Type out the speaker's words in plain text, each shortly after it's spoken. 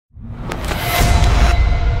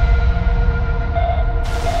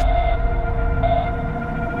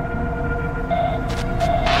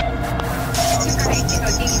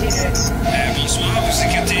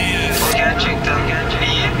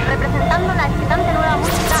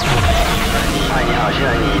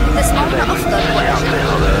of the world.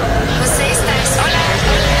 Você está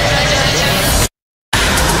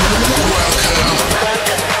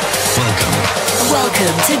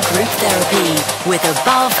Welcome to Group Therapy with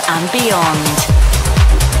Above and Beyond.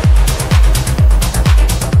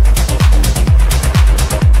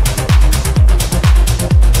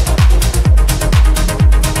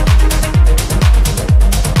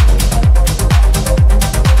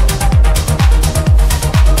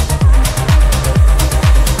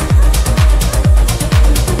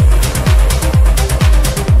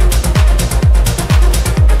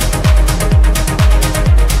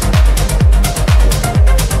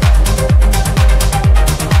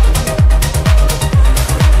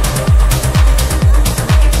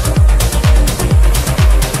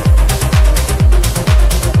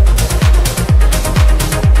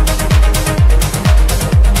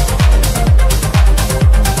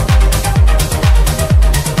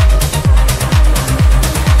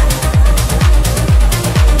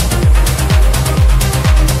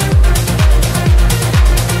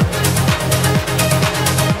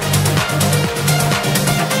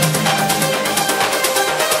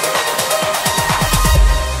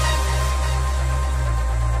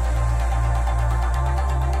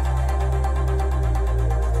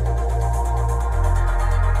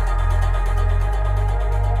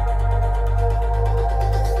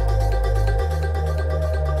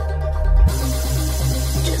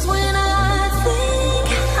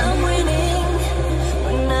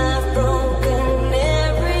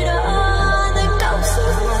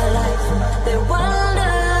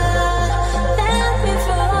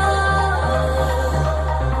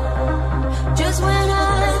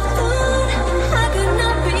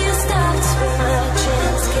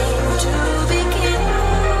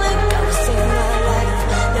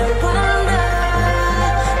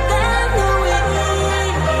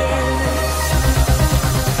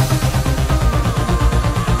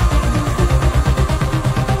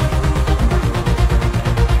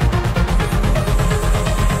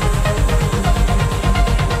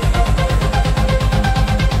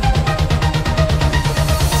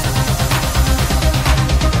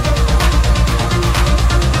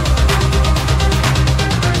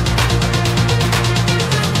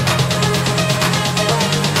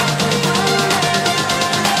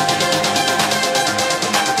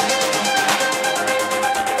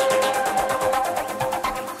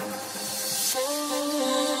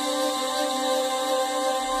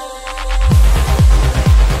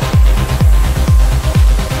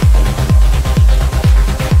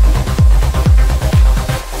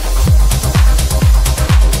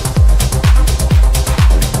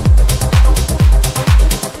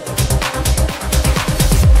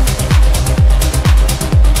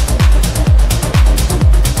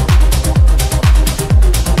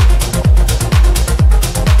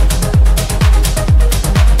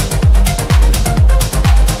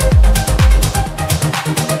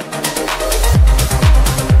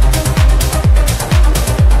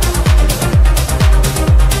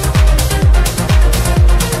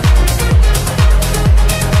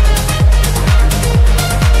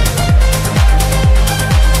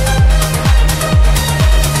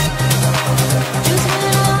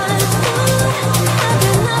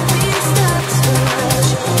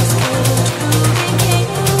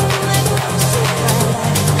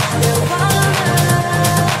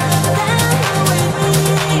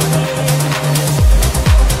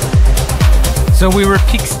 So we were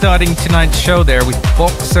kickstarting tonight's show there with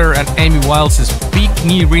Boxer and Amy Wiles' big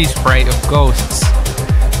new respray of Ghosts.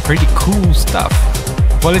 Pretty cool stuff.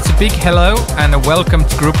 Well, it's a big hello and a welcome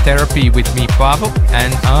to Group Therapy with me, Pavel,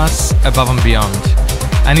 and us, Above and Beyond.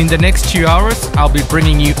 And in the next 2 hours, I'll be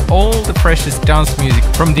bringing you all the freshest dance music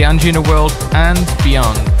from the Anjuna world and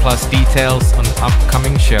beyond, plus details on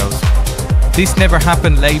upcoming shows. This Never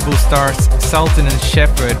Happened label stars Sultan and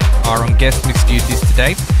Shepard are on guest mix duties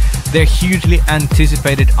today. Their hugely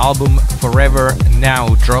anticipated album Forever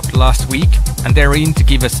Now dropped last week, and they're in to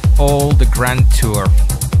give us all the grand tour.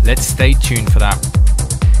 Let's stay tuned for that.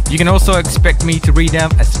 You can also expect me to read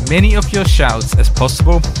out as many of your shouts as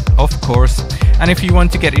possible, of course, and if you want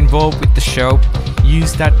to get involved with the show,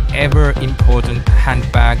 use that ever important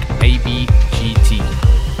handbag ABGT.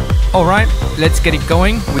 Alright, let's get it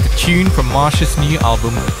going with a tune from Marsh's new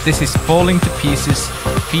album. This is Falling to Pieces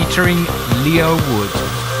featuring Leo Wood.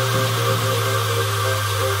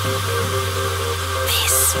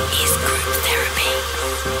 Is Group Therapy.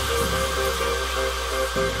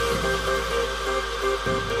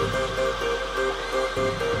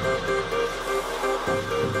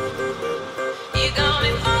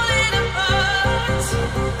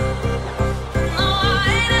 No, I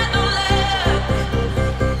ain't had no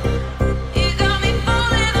luck.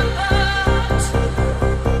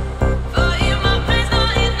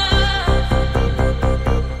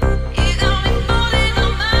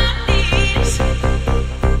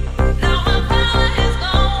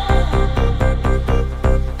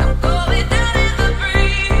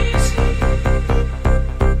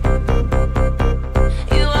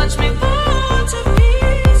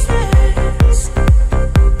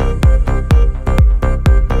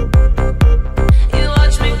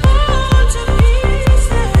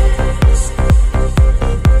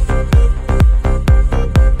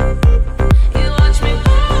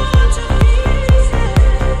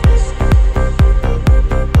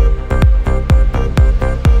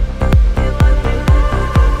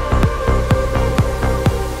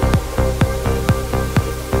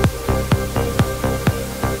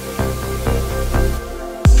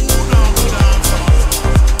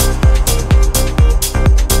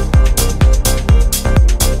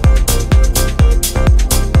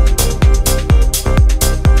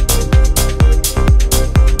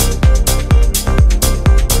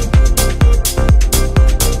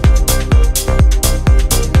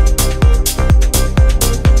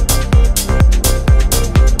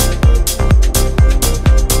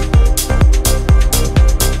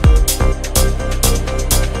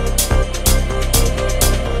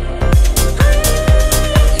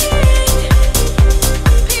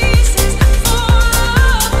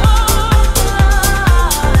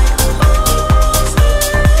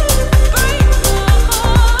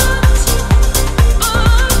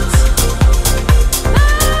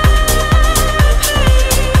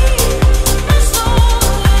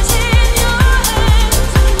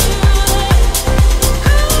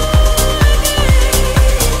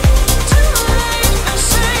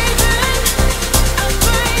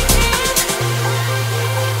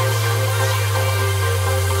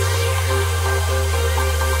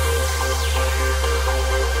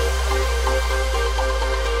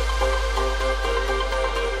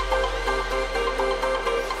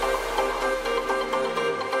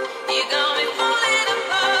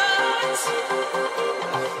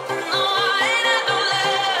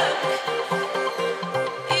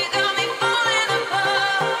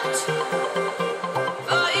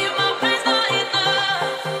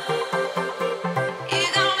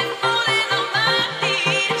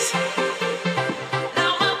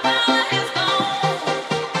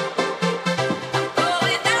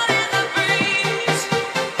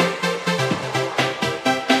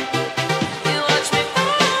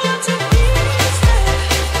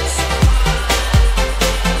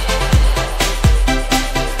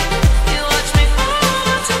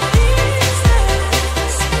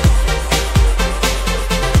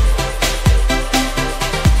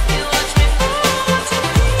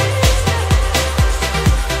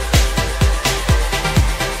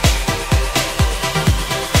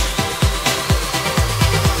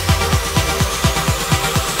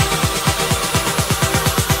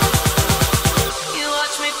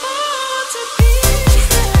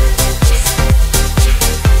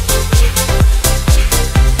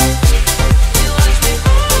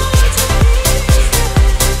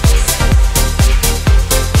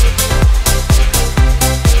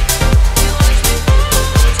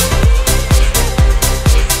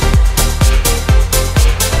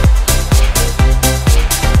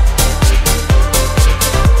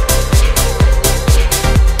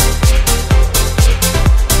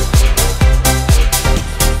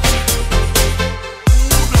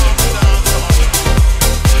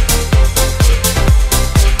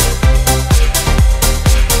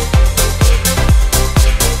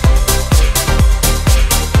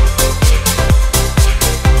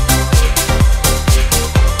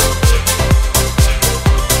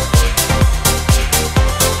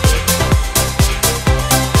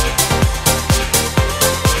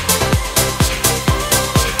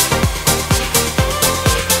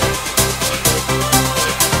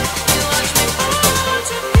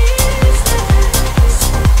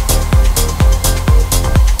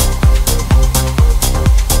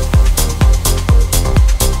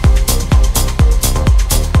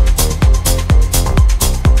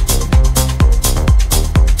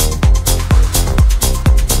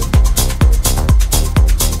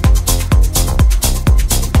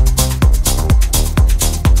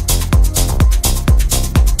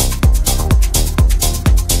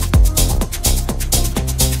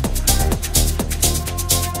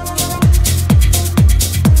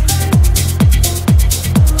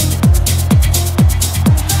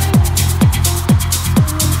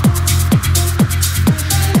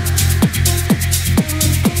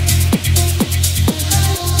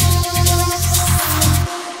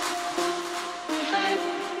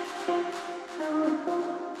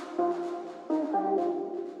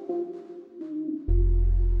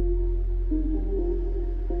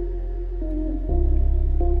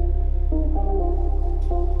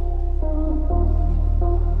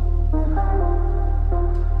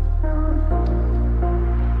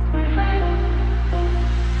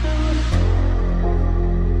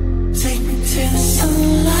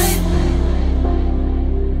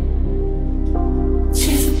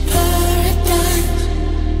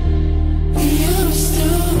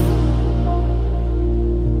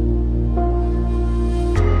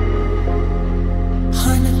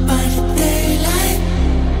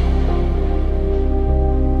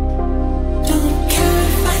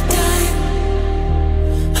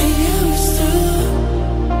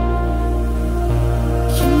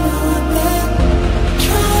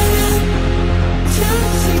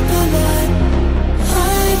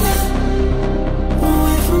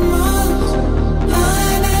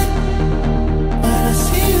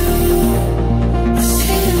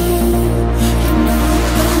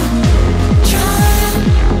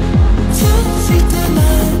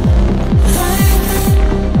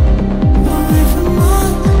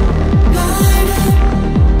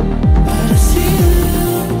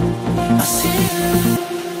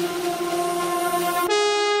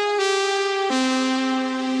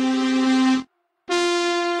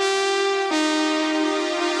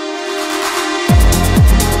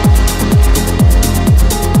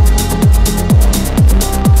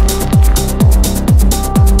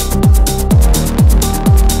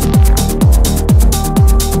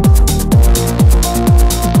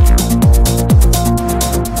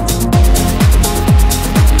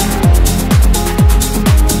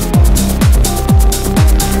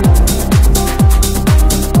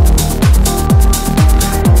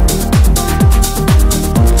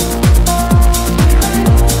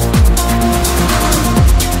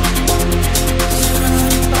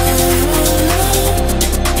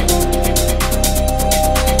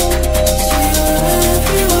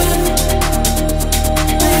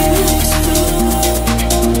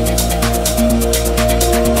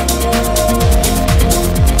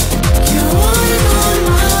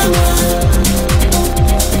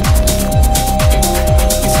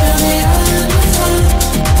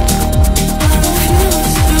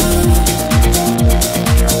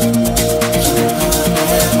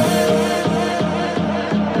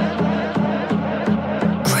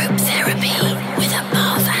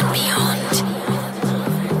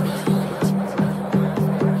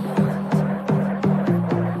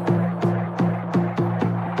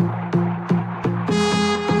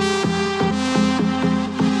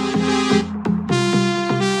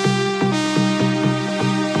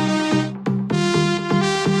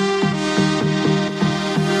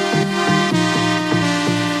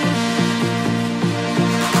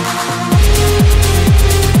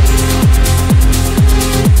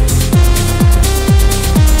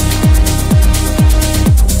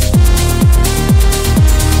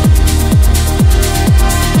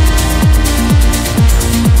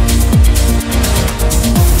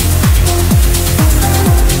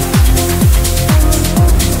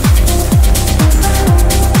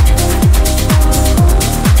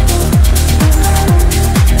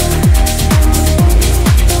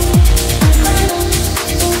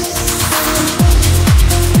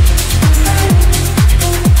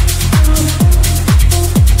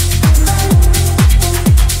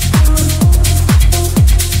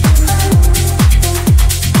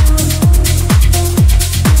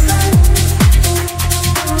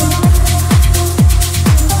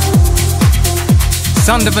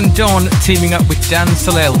 Sundev and Doorn teaming up with Dan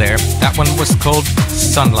Soleil there. That one was called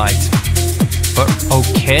Sunlight. But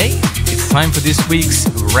okay, it's time for this week's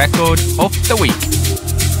Record of the Week.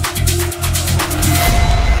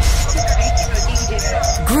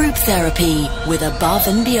 Group therapy with Above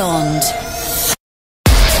and Beyond.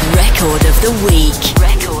 Record of the Week.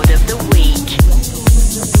 Record of the Week.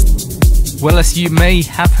 Well, as you may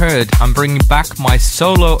have heard, I'm bringing back my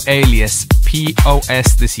solo alias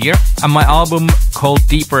P.O.S. this year, and my album called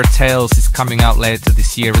Deeper Tales is coming out later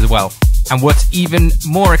this year as well. And what's even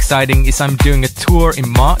more exciting is I'm doing a tour in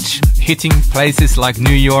March, hitting places like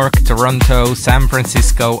New York, Toronto, San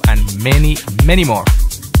Francisco, and many, many more.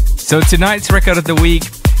 So tonight's Record of the Week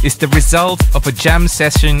is the result of a jam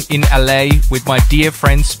session in LA with my dear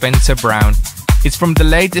friend Spencer Brown. It's from the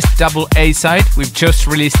latest double A-side we've just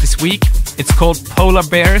released this week. It's called Polar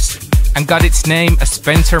Bears and got its name as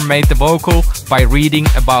Spencer made the vocal by reading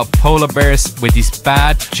about polar bears with his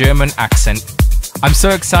bad German accent. I'm so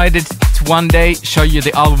excited to one day show you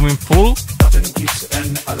the album in full.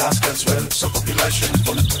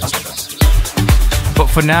 But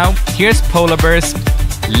for now, here's Polar Bears.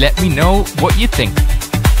 Let me know what you think.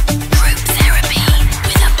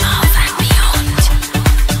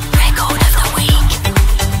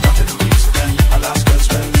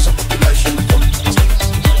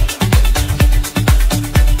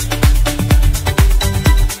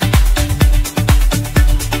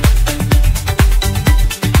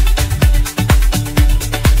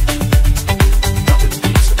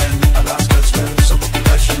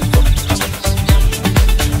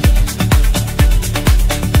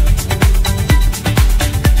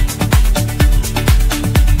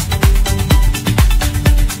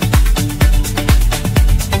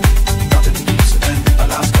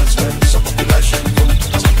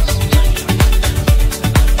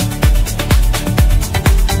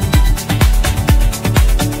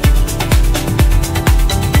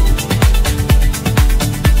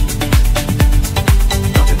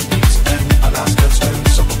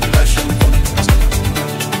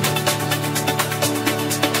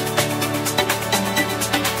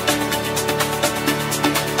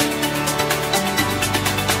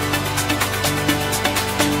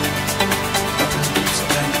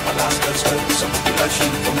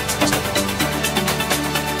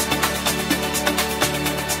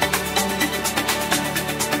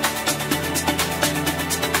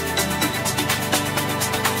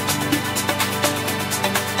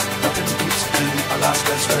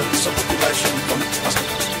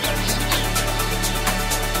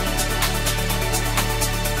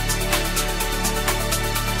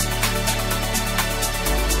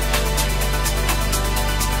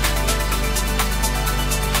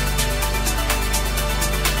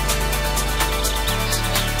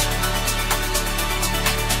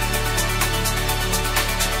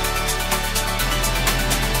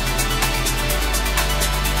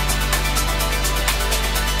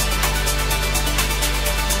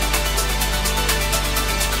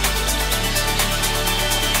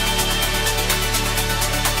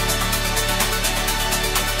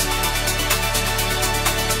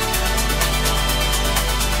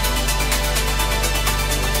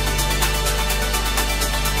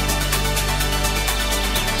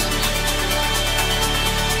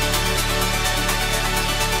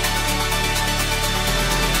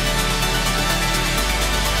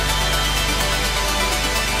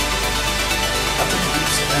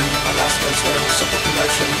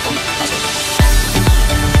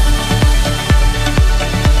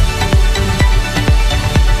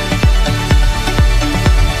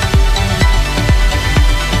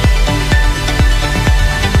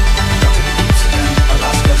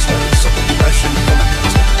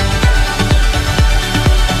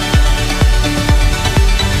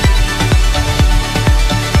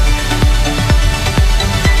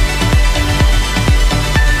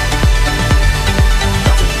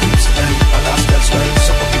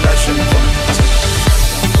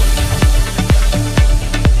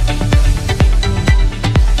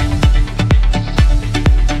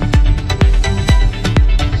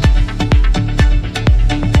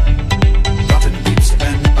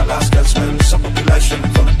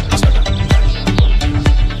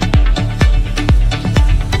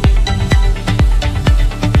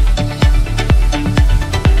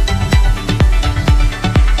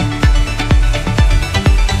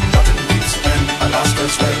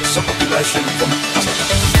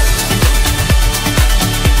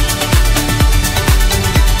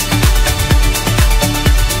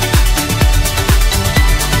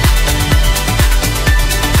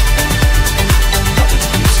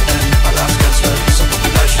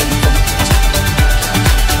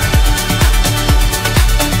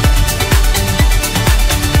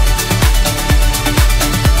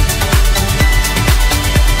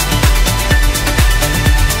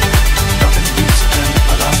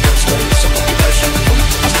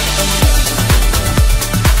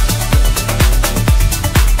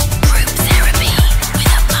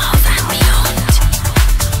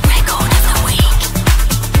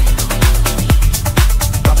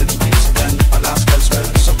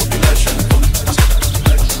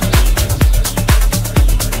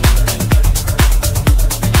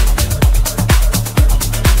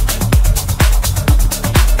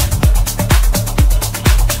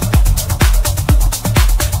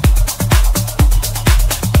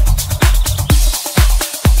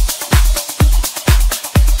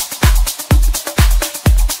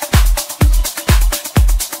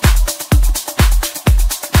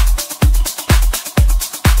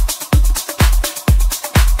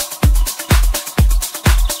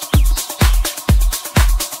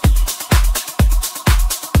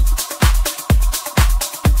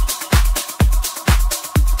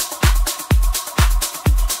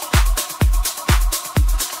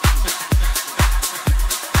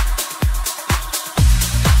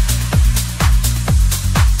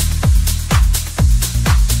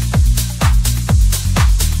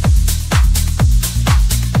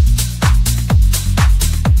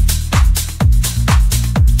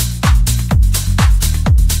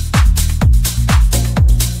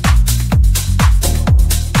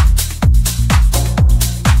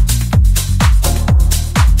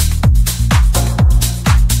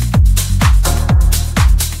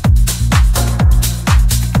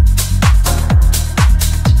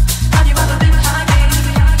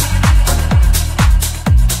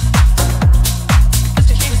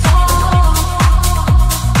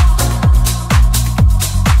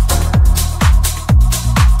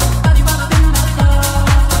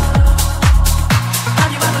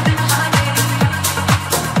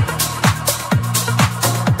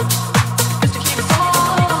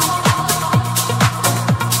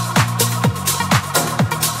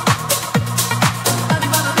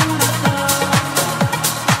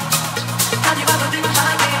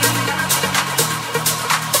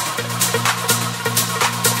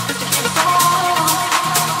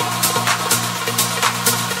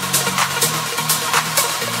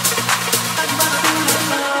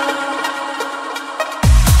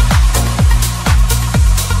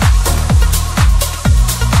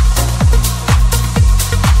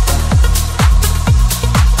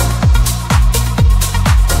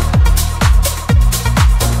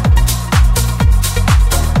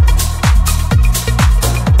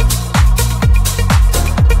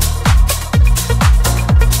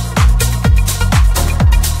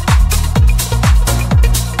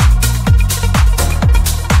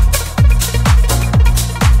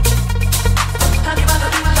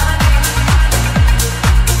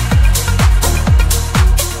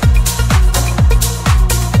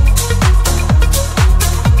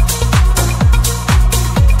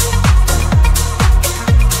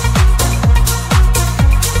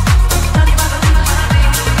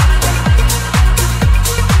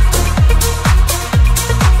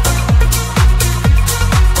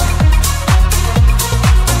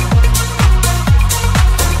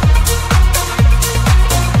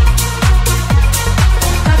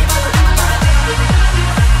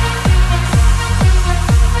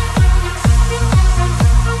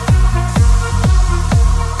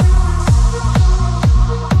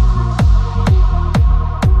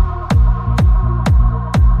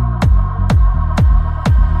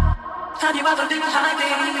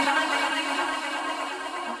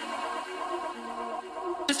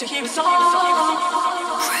 Group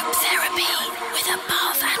therapy with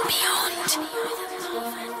Above and Beyond.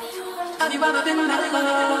 Have you ever been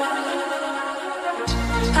alone?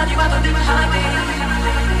 Have you ever been happy?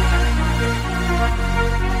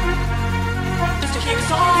 Just to hear a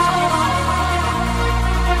song.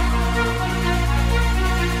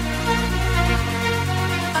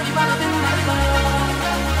 Have you ever been alone?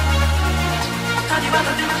 Have you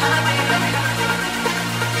ever been happy?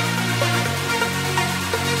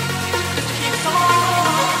 Just to hear a song.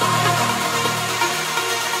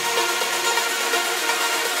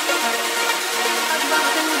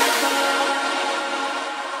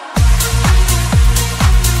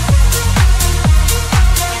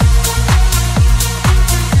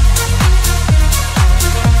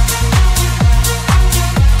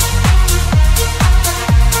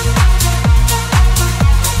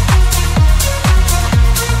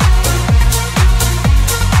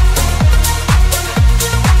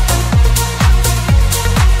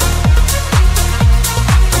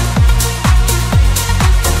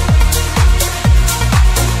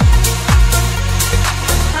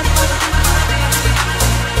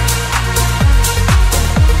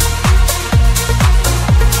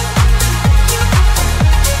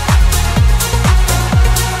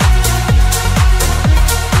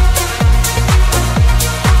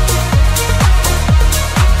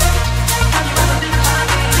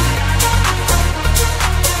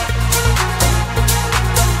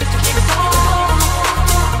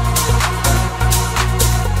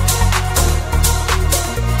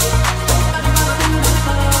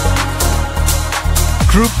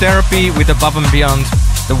 Group therapy with Above and Beyond.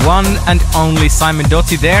 The one and only Simon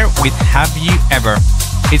Doty there with Have You Ever.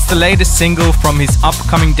 It's the latest single from his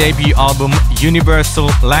upcoming debut album Universal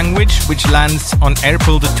Language, which lands on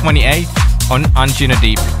April the 28th on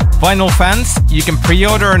Anjunadeep. Vinyl fans, you can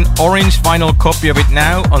pre-order an orange vinyl copy of it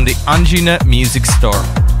now on the Anjuna Music Store.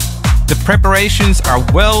 The preparations are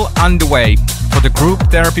well underway for the Group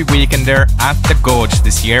Therapy Weekend there at the Gorge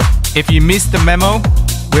this year. If you missed the memo,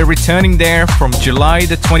 we're returning there from July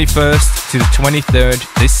the 21st to the 23rd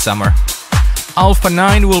this summer. Alpha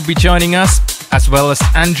 9 will be joining us, as well as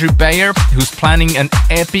Andrew Bayer, who's planning an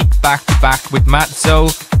epic back-to-back with Matt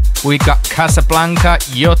Zoe. We got Casablanca,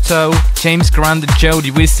 Yotto, James Grant and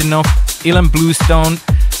Jody Wistinov, Ilan Bluestone,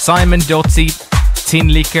 Simon Doty,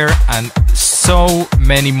 Tin Liquor, and so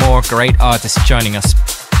many more great artists joining us.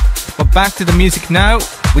 But back to the music now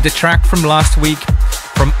with a track from last week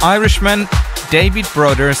from Irishman David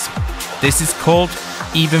Brothers. This is called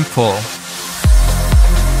Evenfall.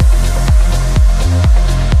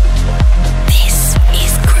 This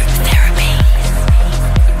is Group Therapy.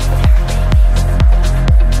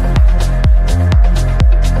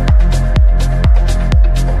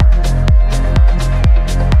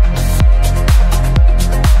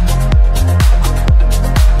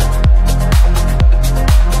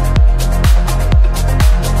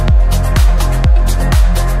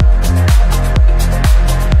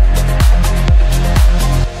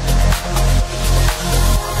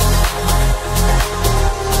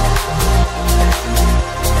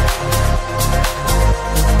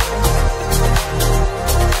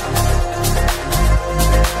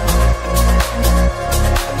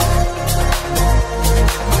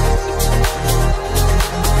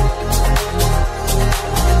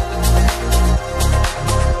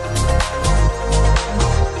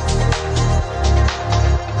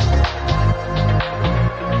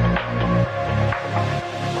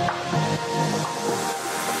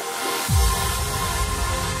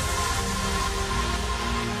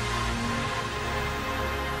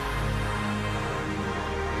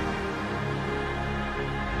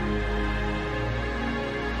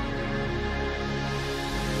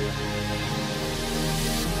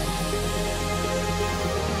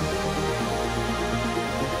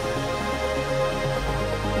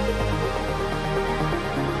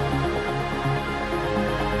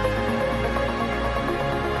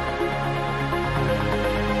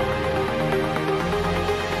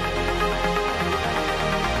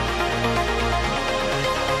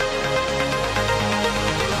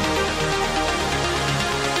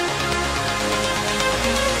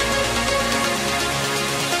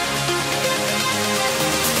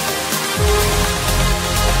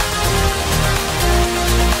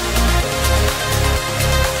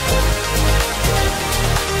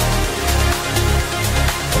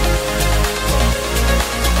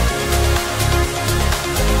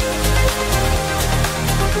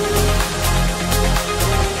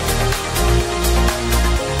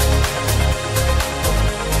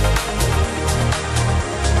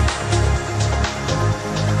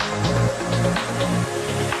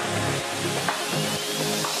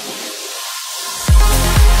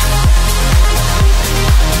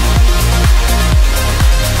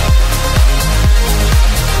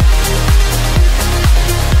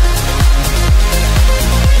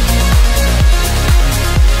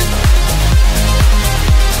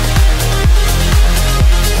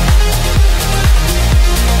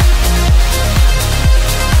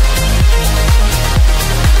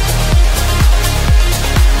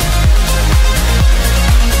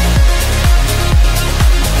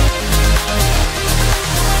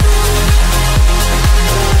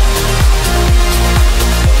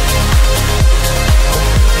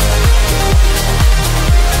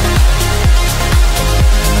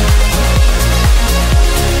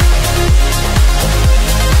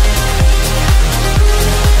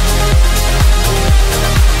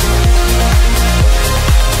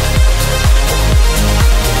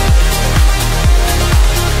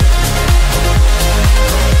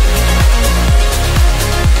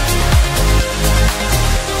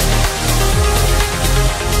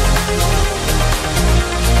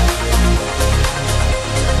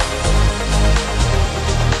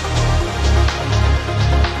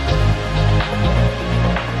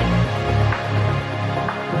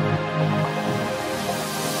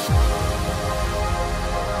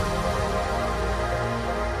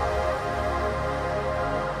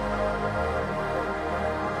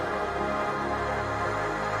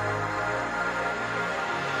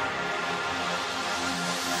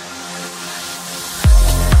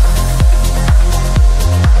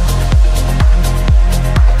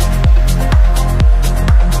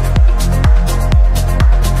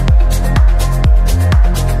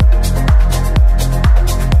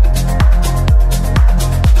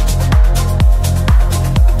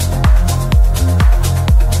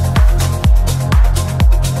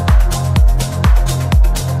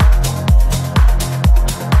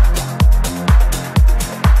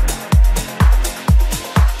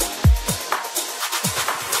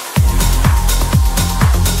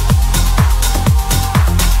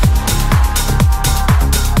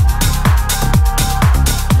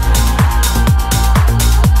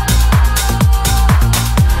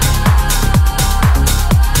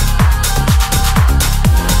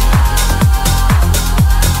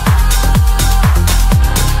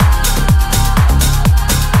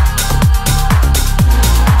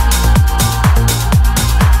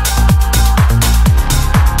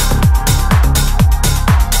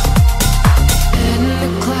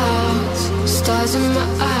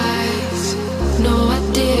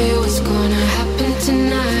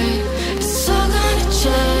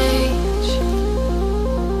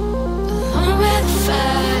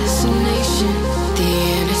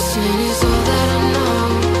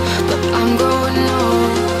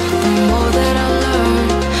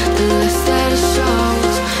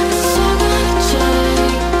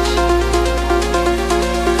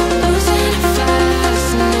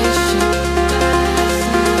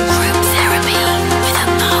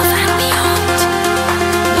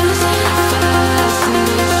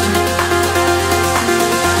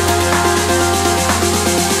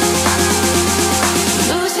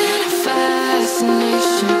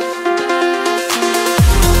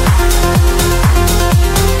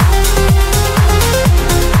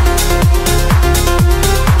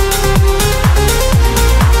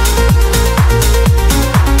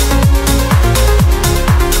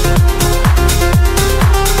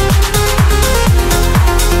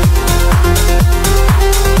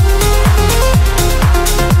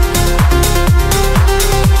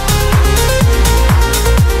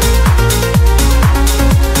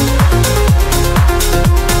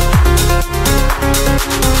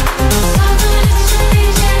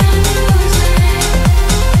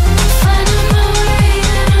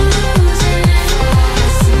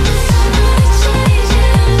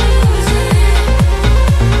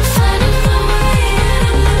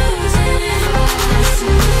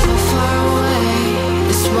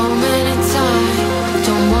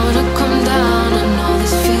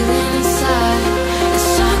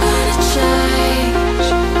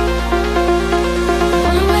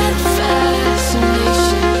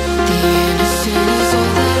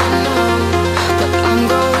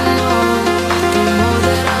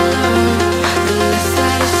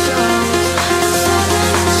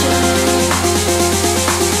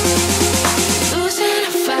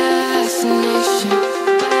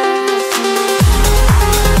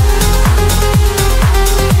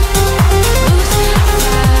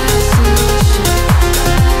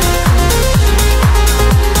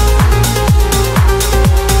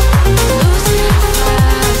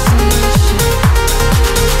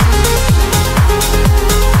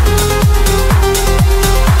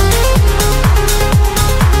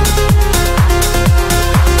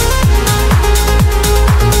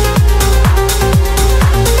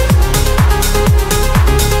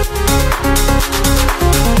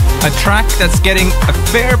 A track that's getting a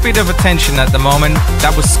fair bit of attention at the moment,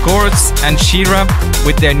 that was Scorz and XIRA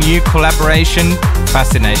with their new collaboration,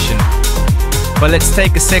 Fascination. But let's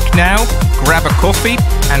take a sec now, grab a coffee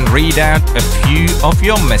and read out a few of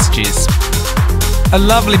your messages. A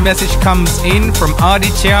lovely message comes in from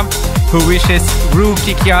Aditya, who wishes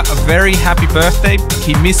Rukikya a very happy birthday.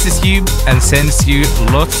 He misses you and sends you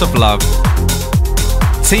lots of love.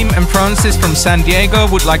 Tim and Francis from San Diego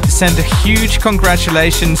would like to send a huge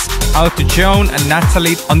congratulations out to Joan and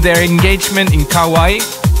Natalie on their engagement in Kauai.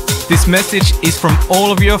 This message is from all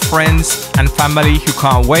of your friends and family who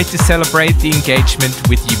can't wait to celebrate the engagement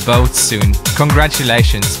with you both soon.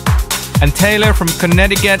 Congratulations. And Taylor from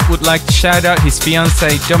Connecticut would like to shout out his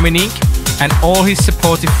fiancée Dominique and all his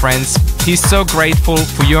supportive friends. He's so grateful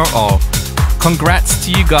for your all. Congrats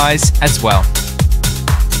to you guys as well.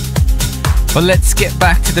 But let's get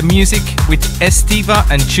back to the music with Estiva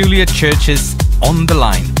and Julia Churches on the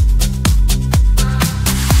line.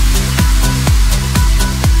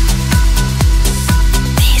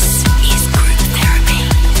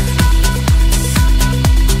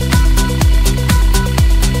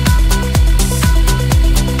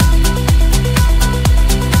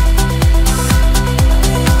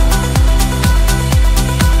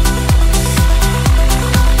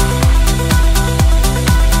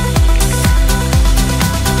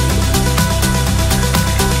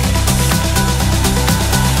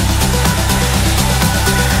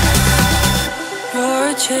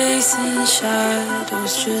 Chasing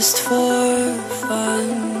shadows just for fun,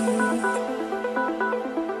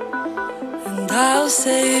 and I'll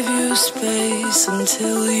save you space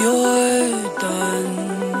until you're done.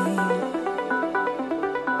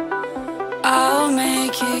 I'll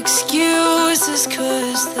make excuses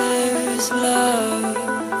 'cause there's love,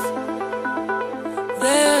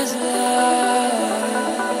 there's love.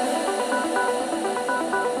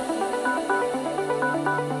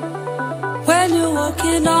 When you're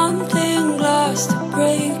walking on thin glass to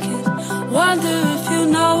break it, wonder if you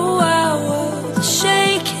know our world is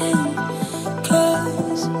shaking.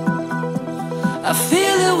 'Cause I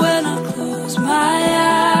feel it when I close my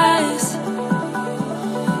eyes.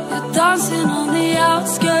 You're dancing on the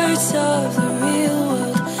outskirts of the real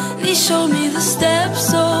world. Please show me the steps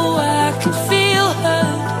so I can feel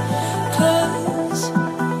heard. 'Cause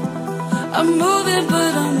I'm moving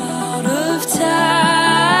but I'm out of time.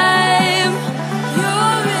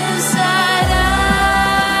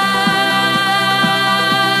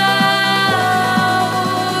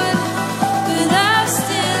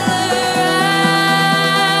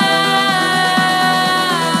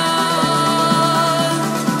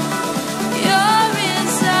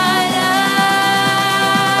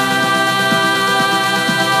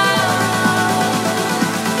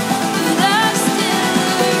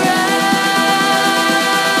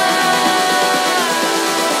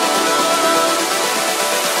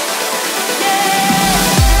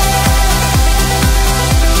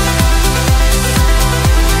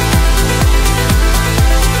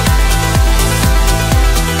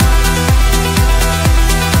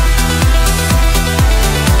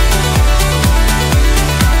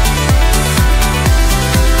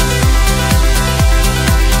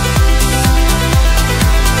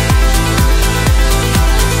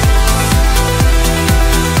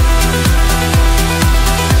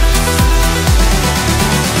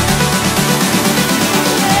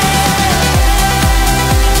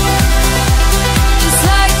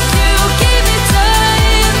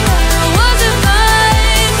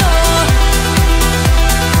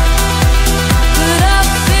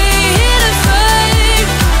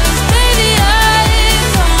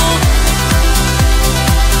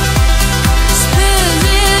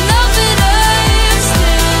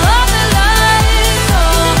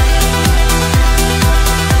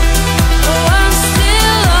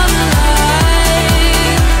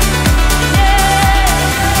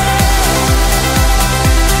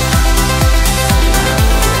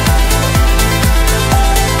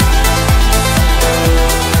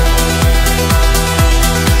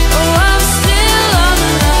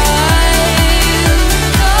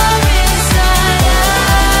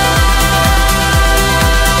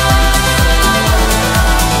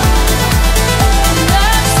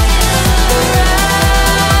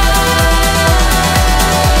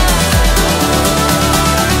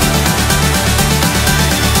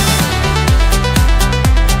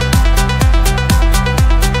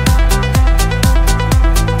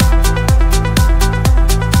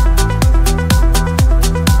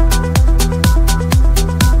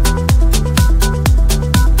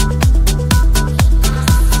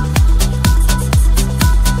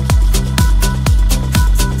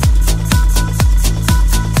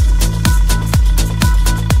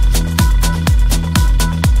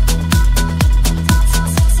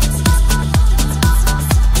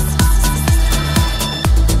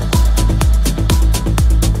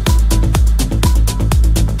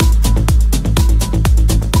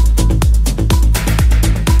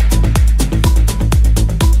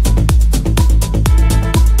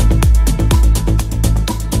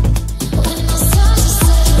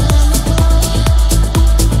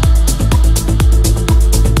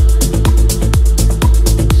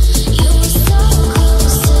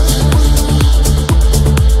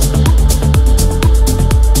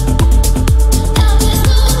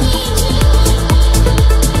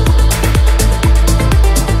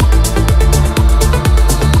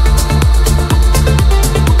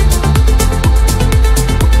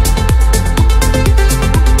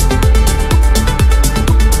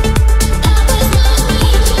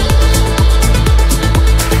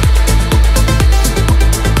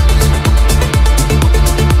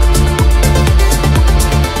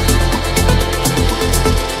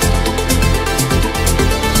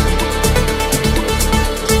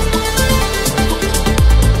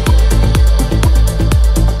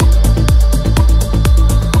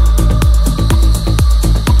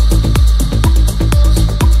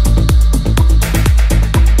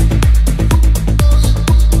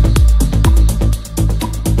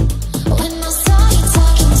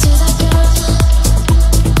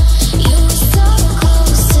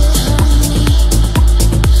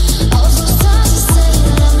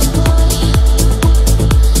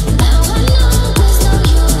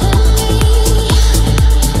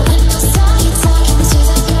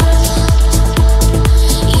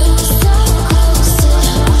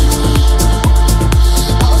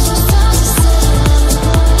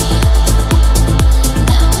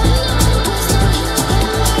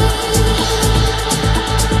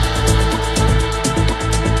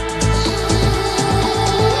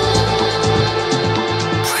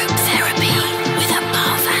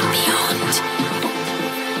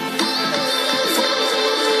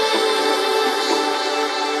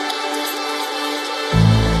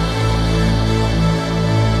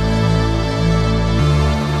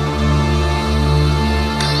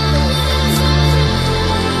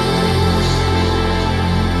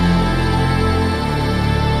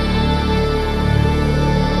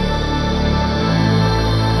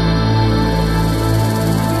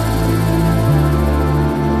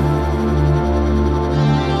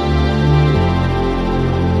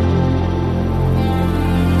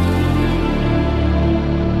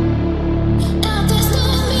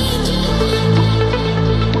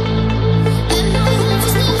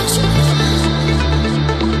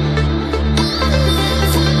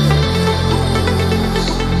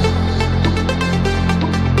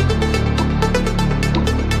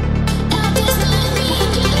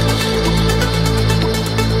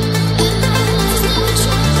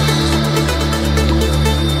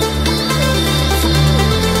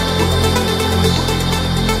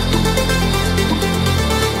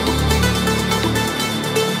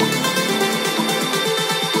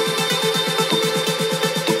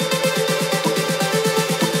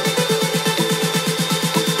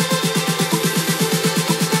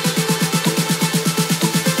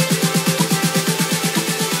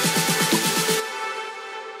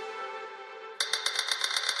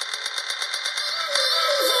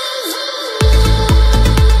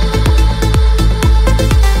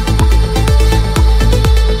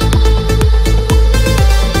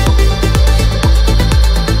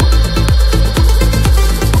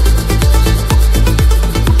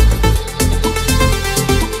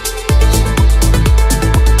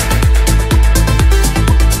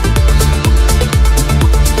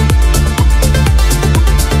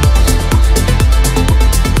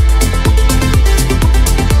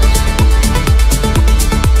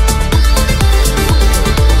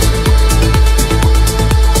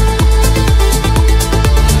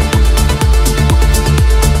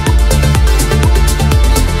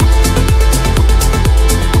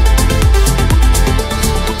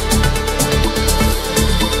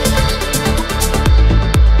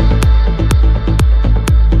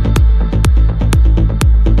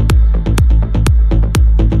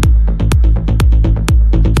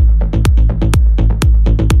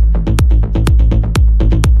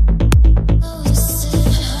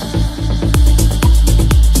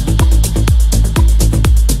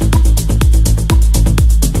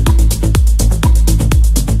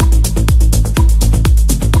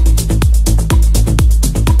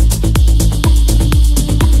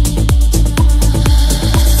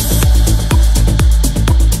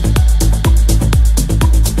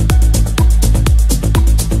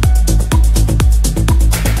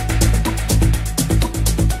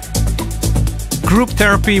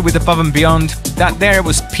 Therapy with Above and Beyond. That there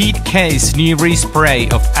was Pete K's new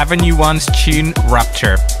respray of Avenue 1's tune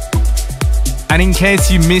Rupture. And in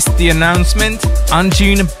case you missed the announcement,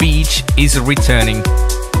 Anjunabeats is returning.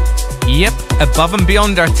 Yep, Above and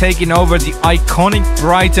Beyond are taking over the iconic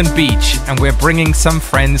Brighton beach, and we're bringing some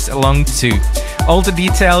friends along too. All the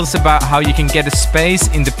details about how you can get a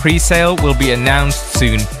space in the pre-sale will be announced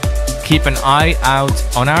soon. Keep an eye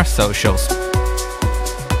out on our socials.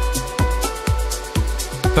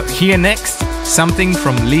 But here next, something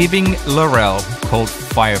from Leaving Laurel called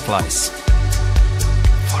Fireflies.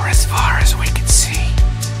 For as far as we can see.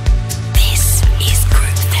 This is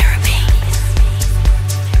Group Therapy.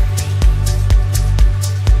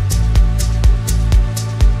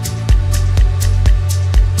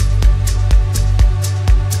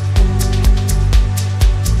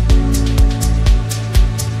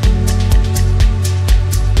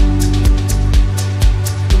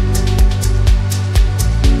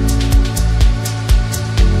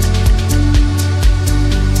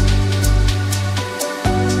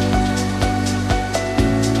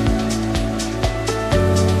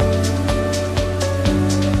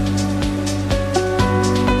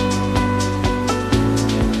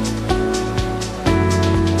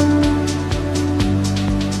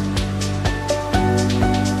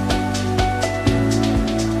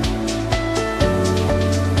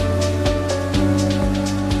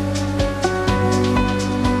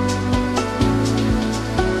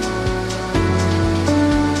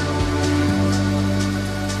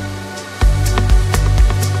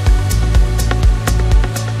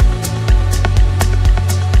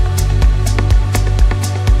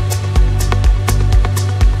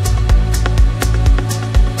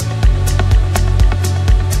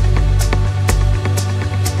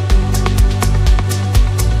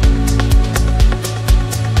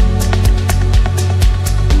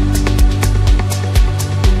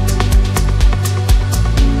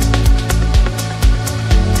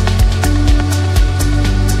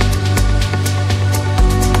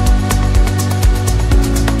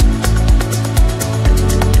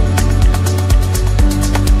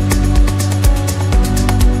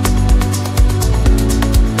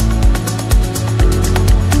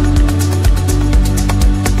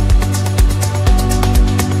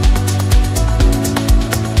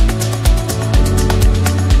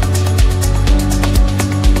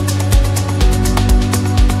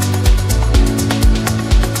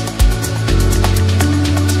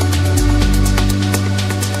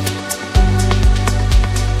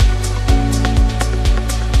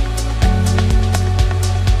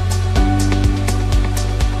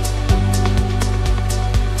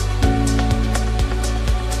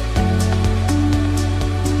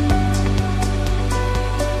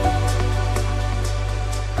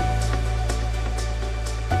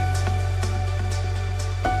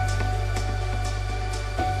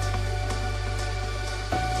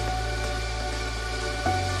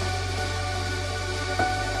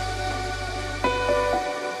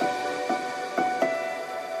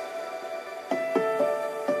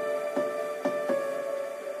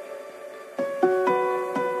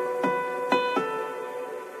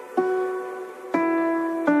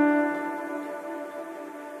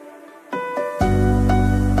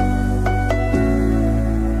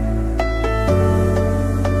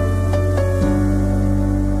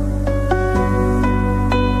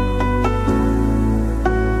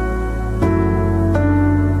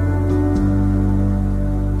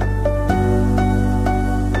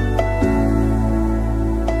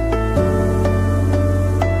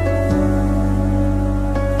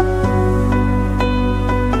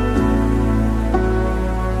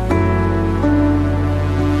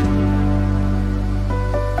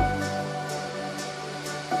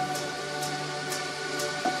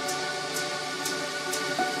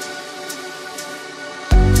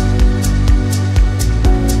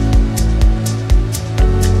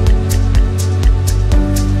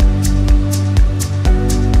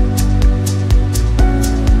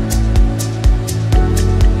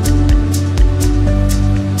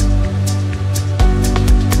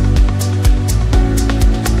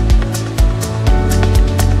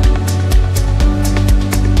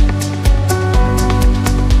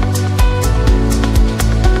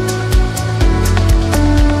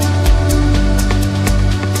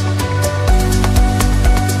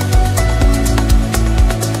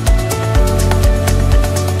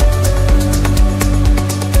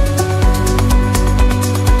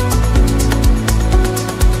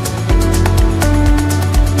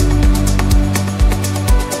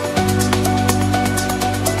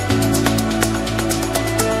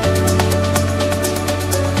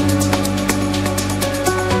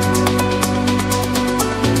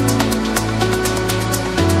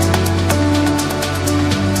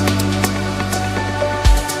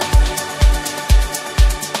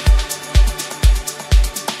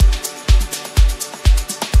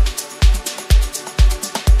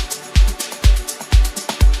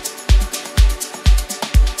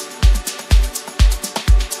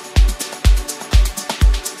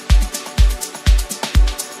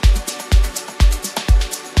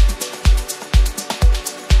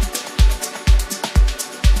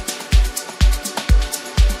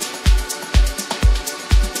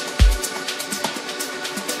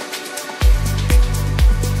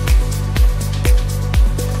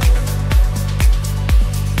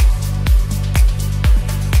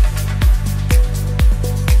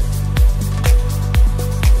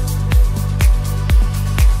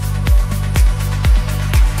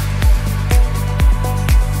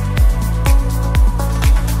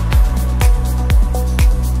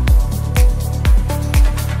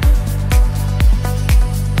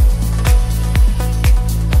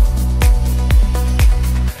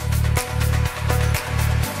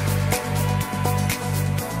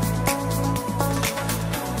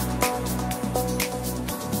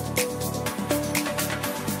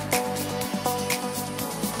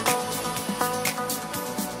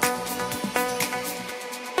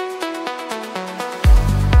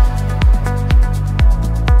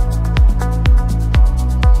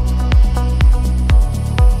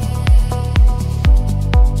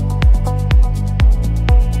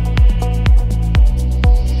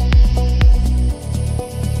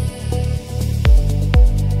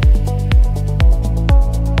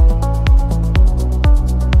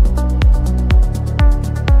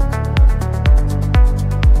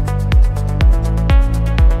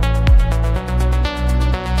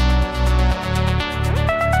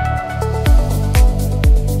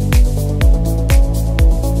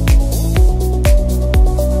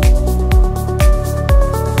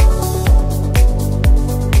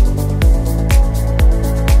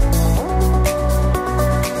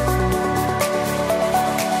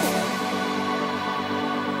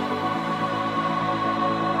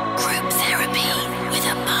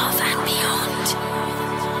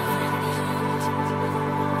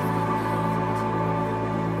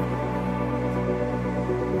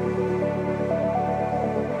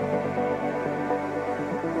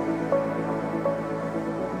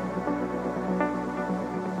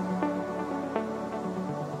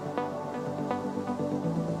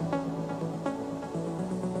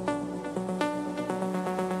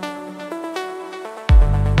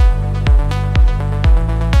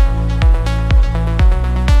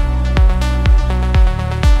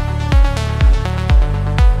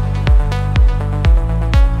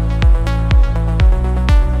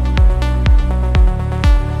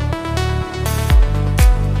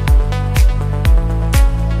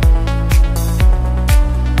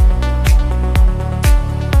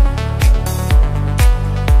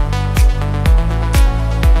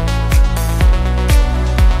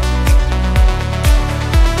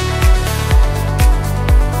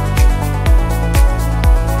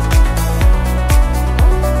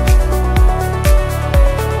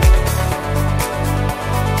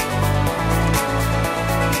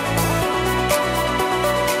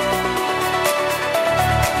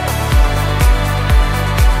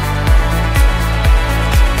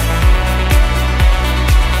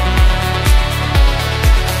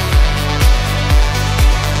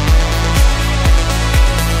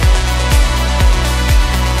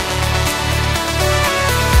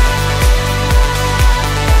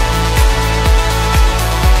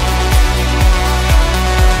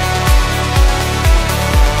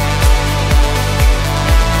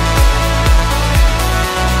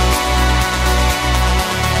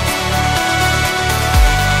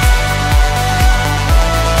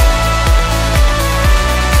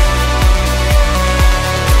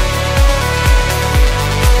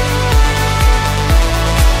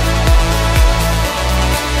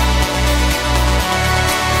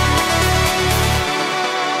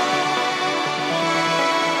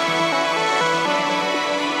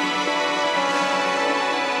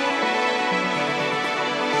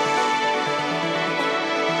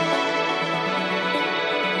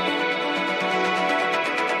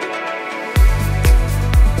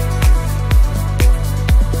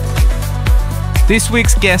 This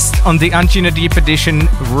week's guest on the Anjunadeep edition,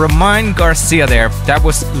 Romain Garcia there. That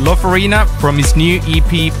was Lophorina from his new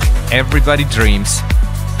EP, Everybody Dreams.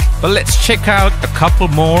 But let's check out a couple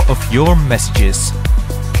more of your messages.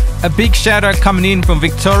 A big shout out coming in from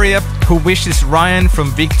Victoria, who wishes Ryan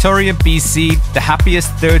from Victoria, BC the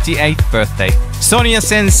happiest 38th birthday. Sonia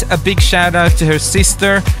sends a big shout out to her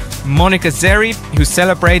sister, Monica Zeri, who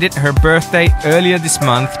celebrated her birthday earlier this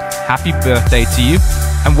month. Happy birthday to you.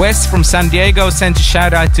 And Wes from San Diego sent a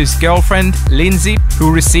shout out to his girlfriend, Lindsay,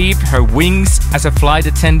 who received her wings as a flight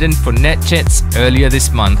attendant for NetJets earlier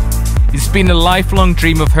this month. It's been a lifelong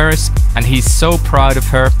dream of hers, and he's so proud of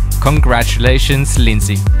her. Congratulations,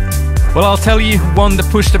 Lindsay. Well, I'll tell you who won the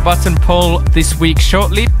Push the Button poll this week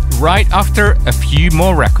shortly, right after a few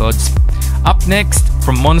more records. Up next,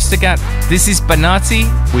 from Monstercat, this is Banaati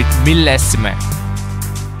with Millésime.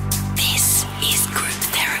 This is Group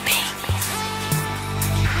Therapy.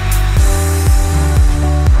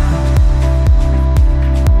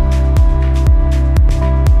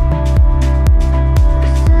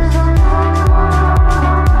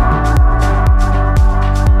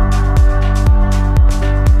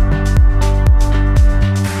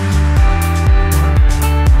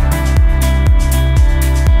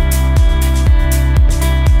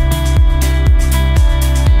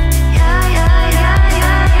 Yeah, yeah, yeah.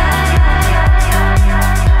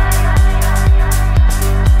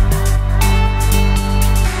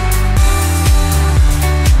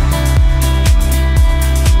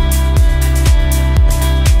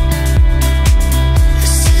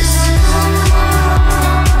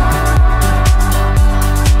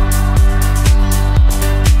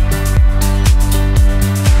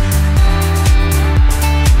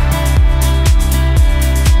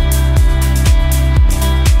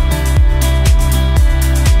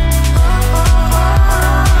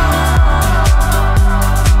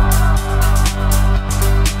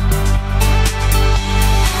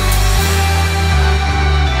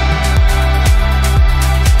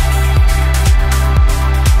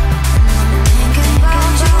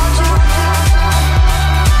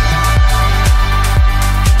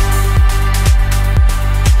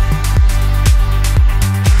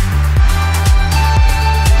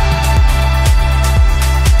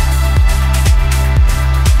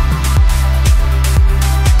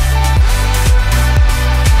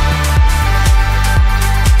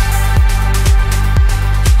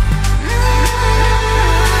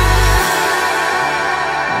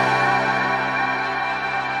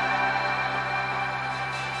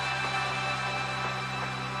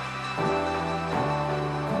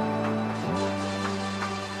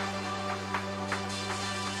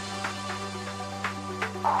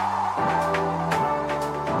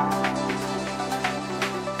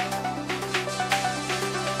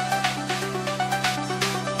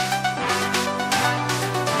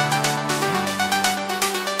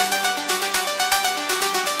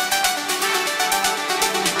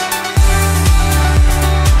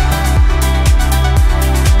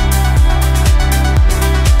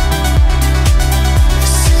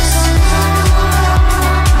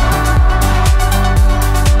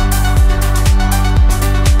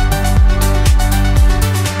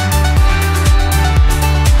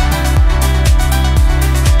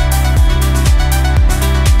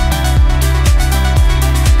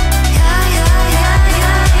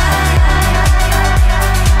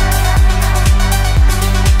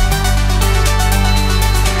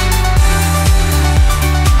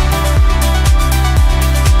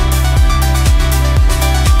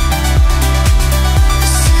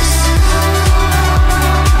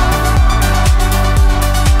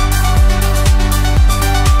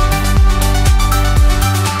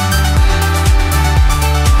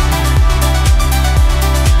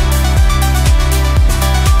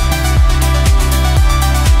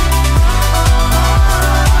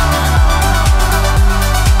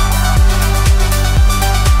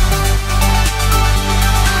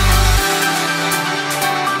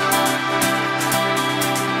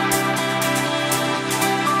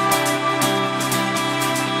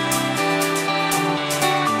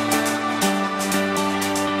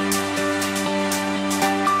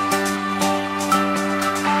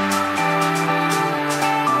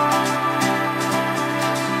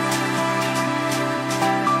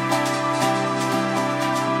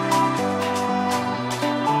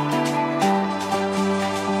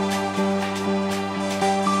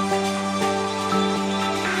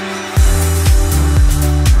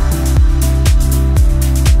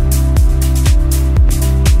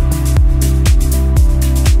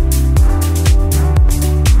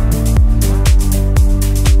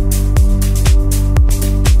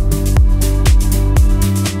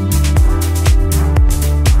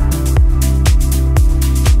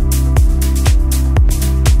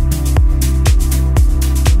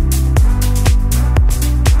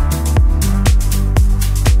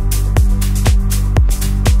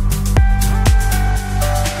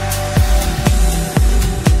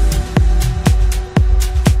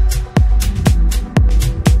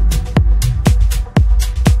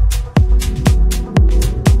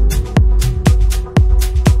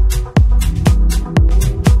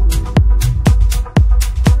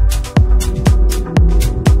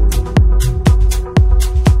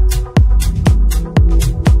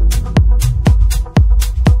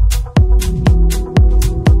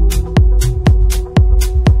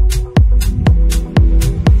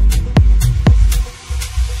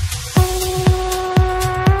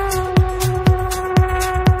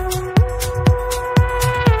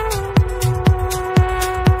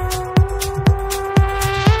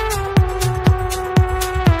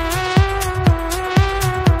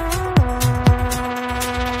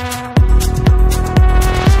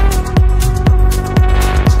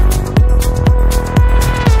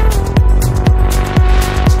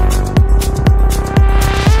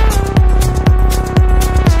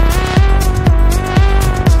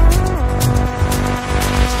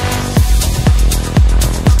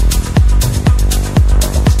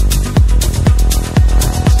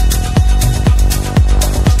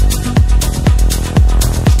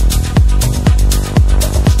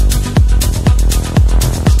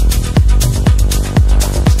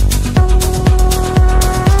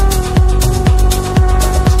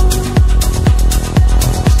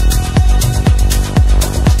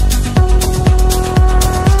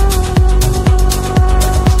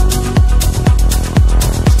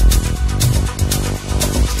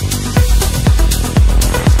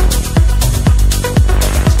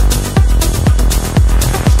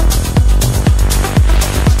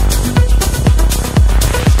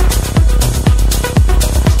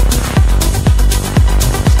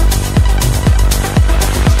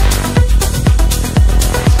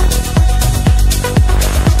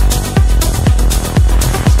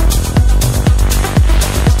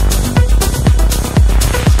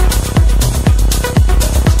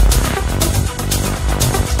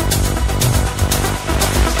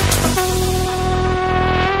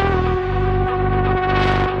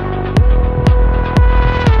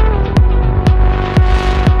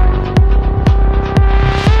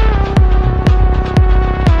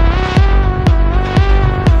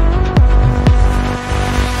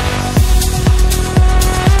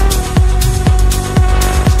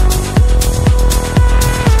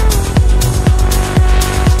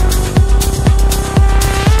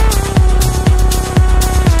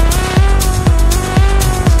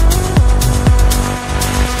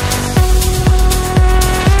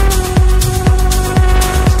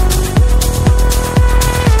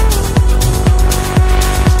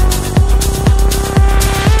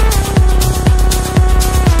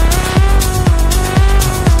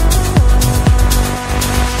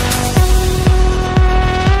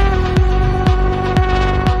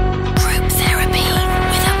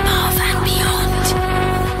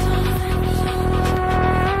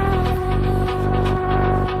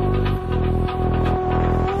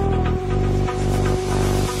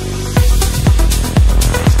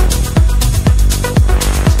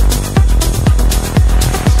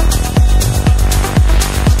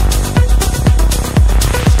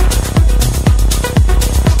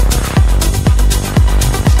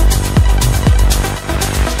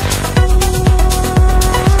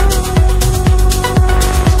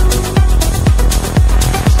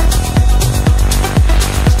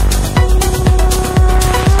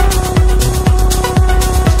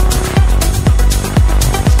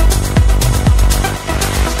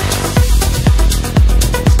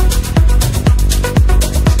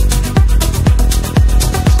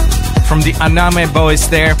 anamē boys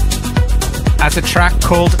there, as a track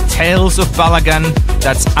called Tales of Balagan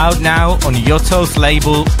that's out now on Yotto's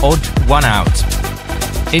label Odd One Out.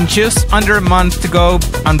 In just under a month to go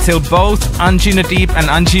until both Anjunadeep and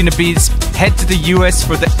Anjunabeats head to the US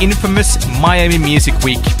for the infamous Miami Music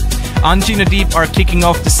Week. Anjunadeep are kicking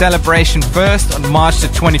off the celebration first on March the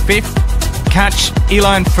 25th. Catch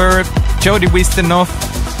Eli and Fur, Jody Wisternoff,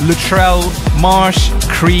 Laurel, Marsh,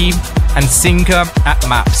 Cree and Sinka at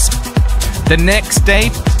Maps. The next day,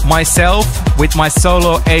 myself with my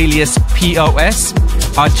solo alias P.O.S.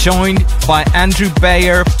 are joined by Andrew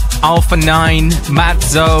Bayer, Alpha 9, Matt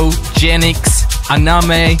Zoe, Genix,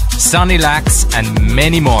 anamē, Sunnylax and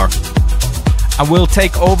many more. And we'll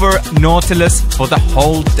take over Nautilus for the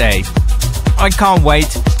whole day. I can't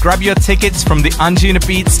wait. Grab your tickets from the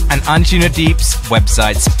Anjunabeats and Anjunadeep's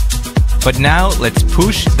websites. But now let's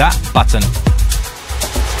push that button.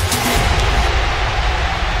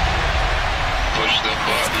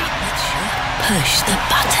 Push the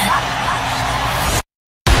button.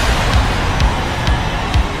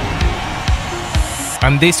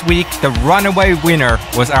 And this week, the runaway winner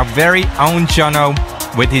was our very own Jono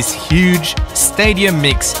with his huge stadium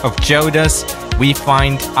mix of Jodas We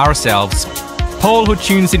Find Ourselves. Paul, who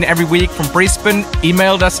tunes in every week from Brisbane,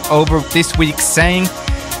 emailed us over this week saying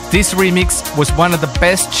this remix was one of the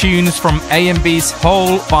best tunes from AMB's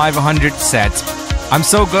whole 500 set. I'm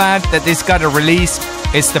so glad that this got a release.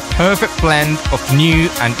 It's the perfect blend of new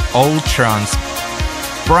and old trance.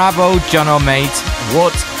 Bravo, Jono mate,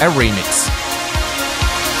 what a remix.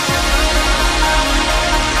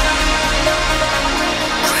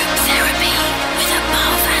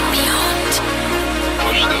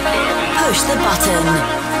 Push the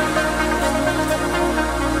button.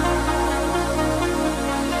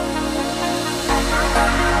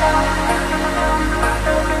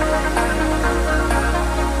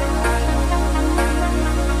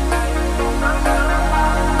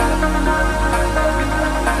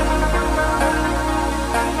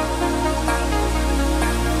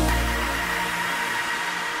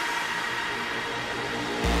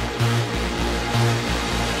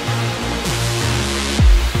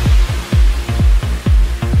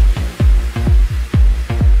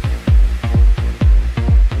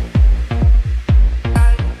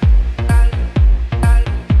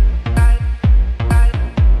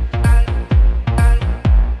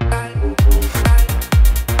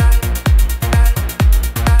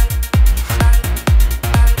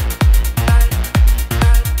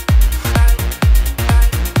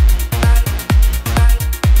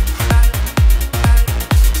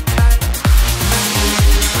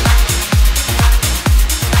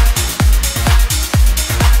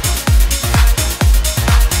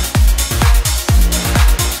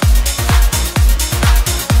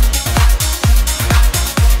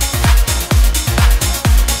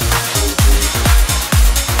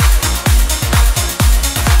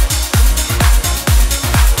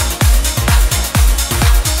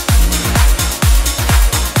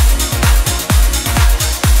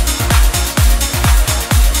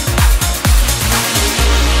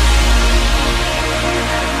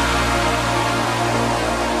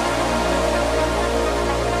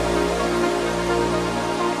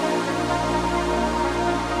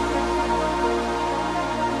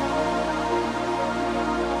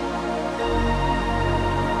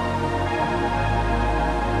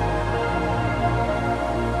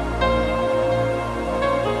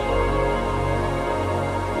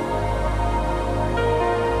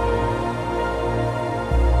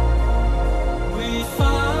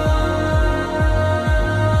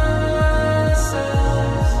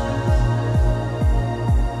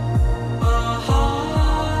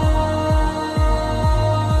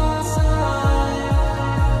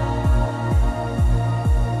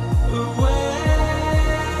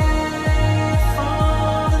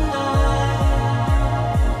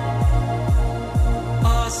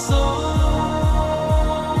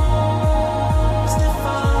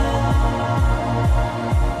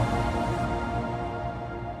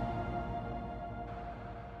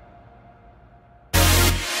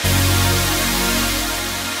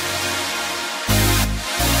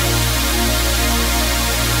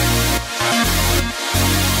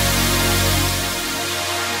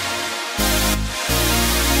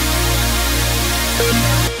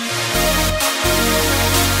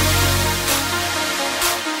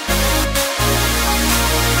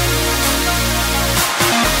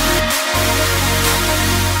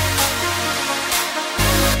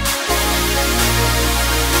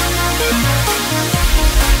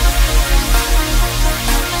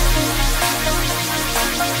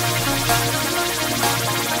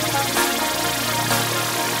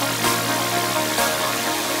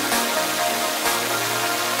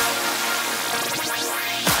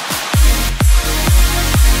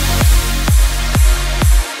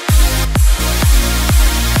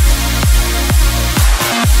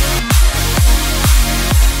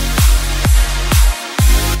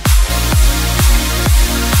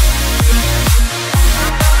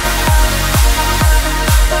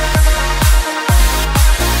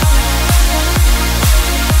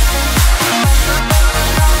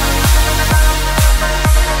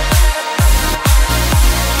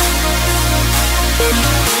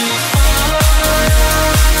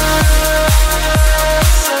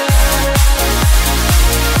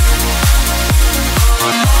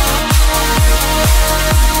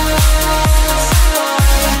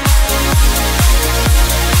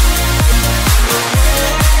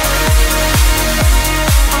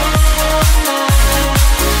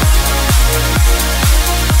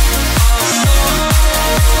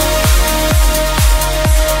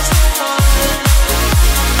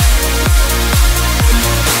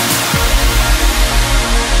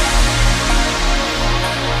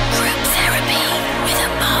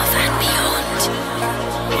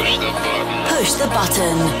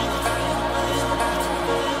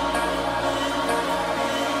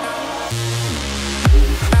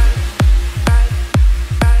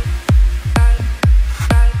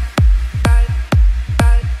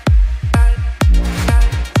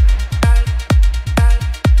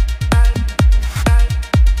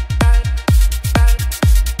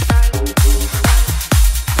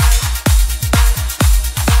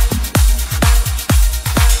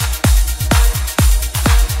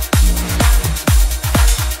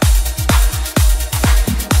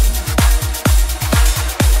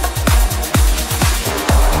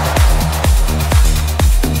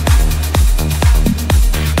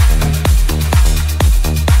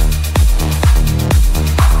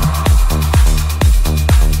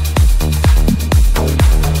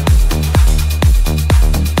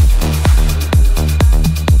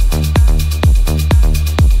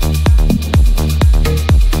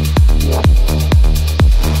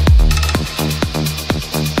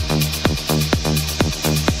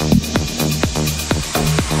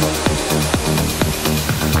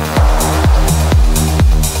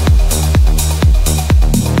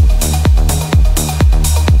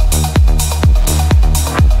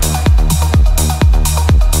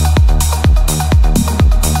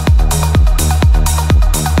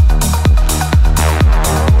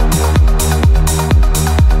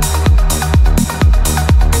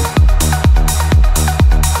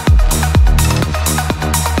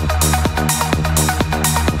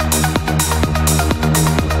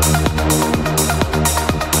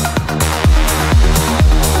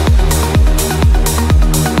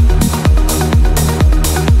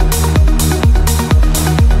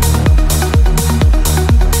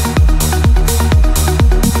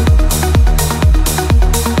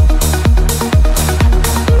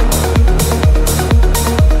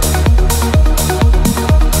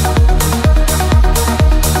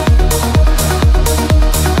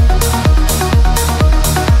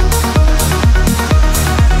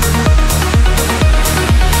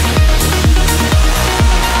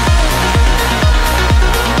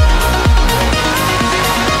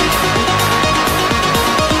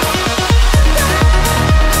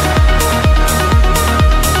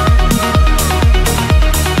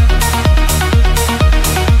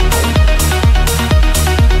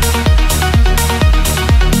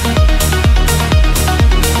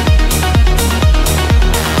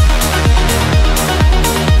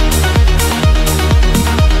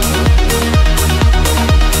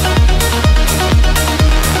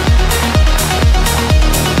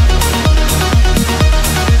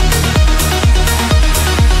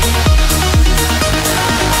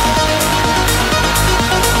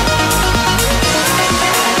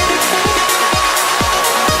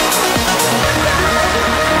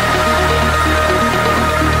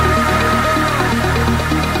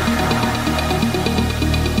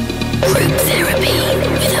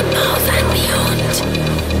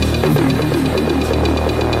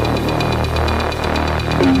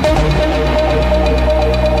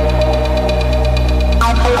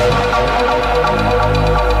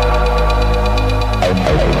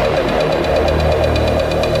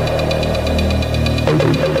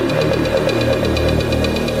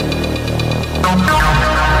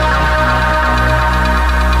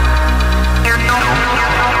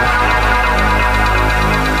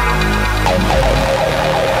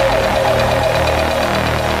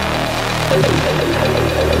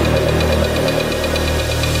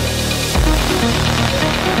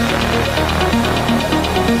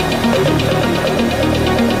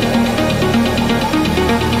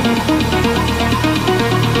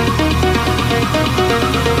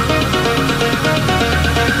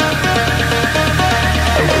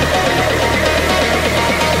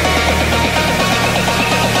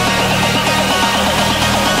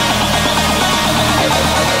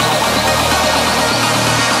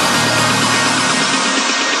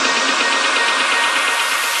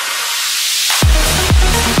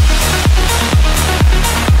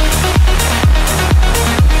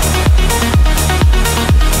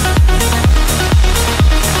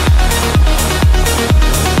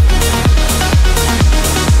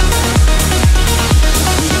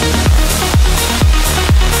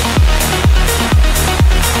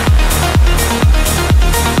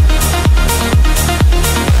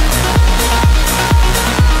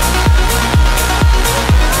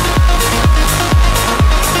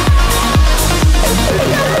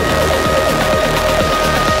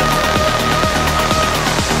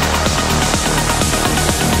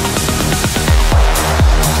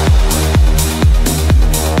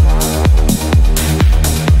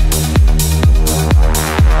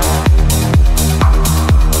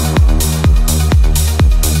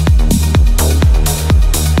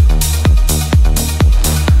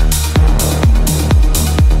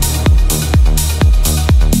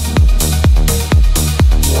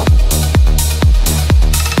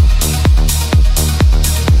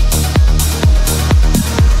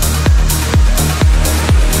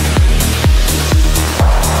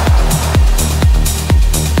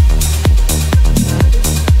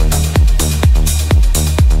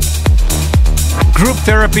 Group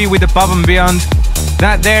Therapy with Above and Beyond.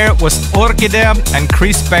 That there was Orchidea and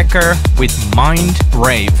Chris Becker with Mind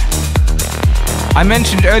Rave. I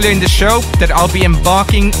mentioned earlier in the show that I'll be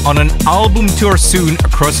embarking on an album tour soon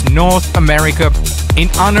across North America in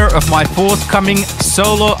honor of my forthcoming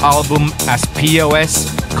solo album as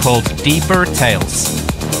P.O.S. called Deeper Tales.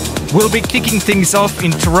 We'll be kicking things off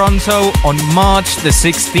in Toronto on March the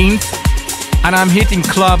 16th, and I'm hitting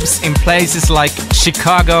clubs in places like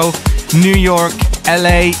Chicago, New York,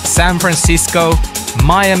 LA, San Francisco,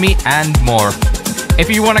 Miami and more. If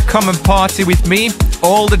you want to come and party with me,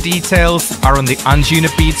 all the details are on the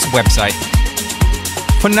Anjunabeats website.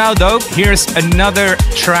 For now though, here's another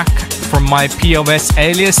track from my P.O.S.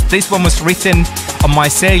 alias. This one was written on my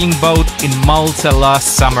sailing boat in Malta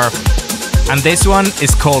last summer. And this one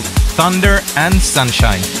is called Thunder and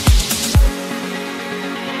Sunshine.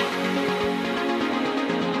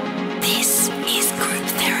 This is Group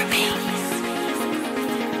Therapy.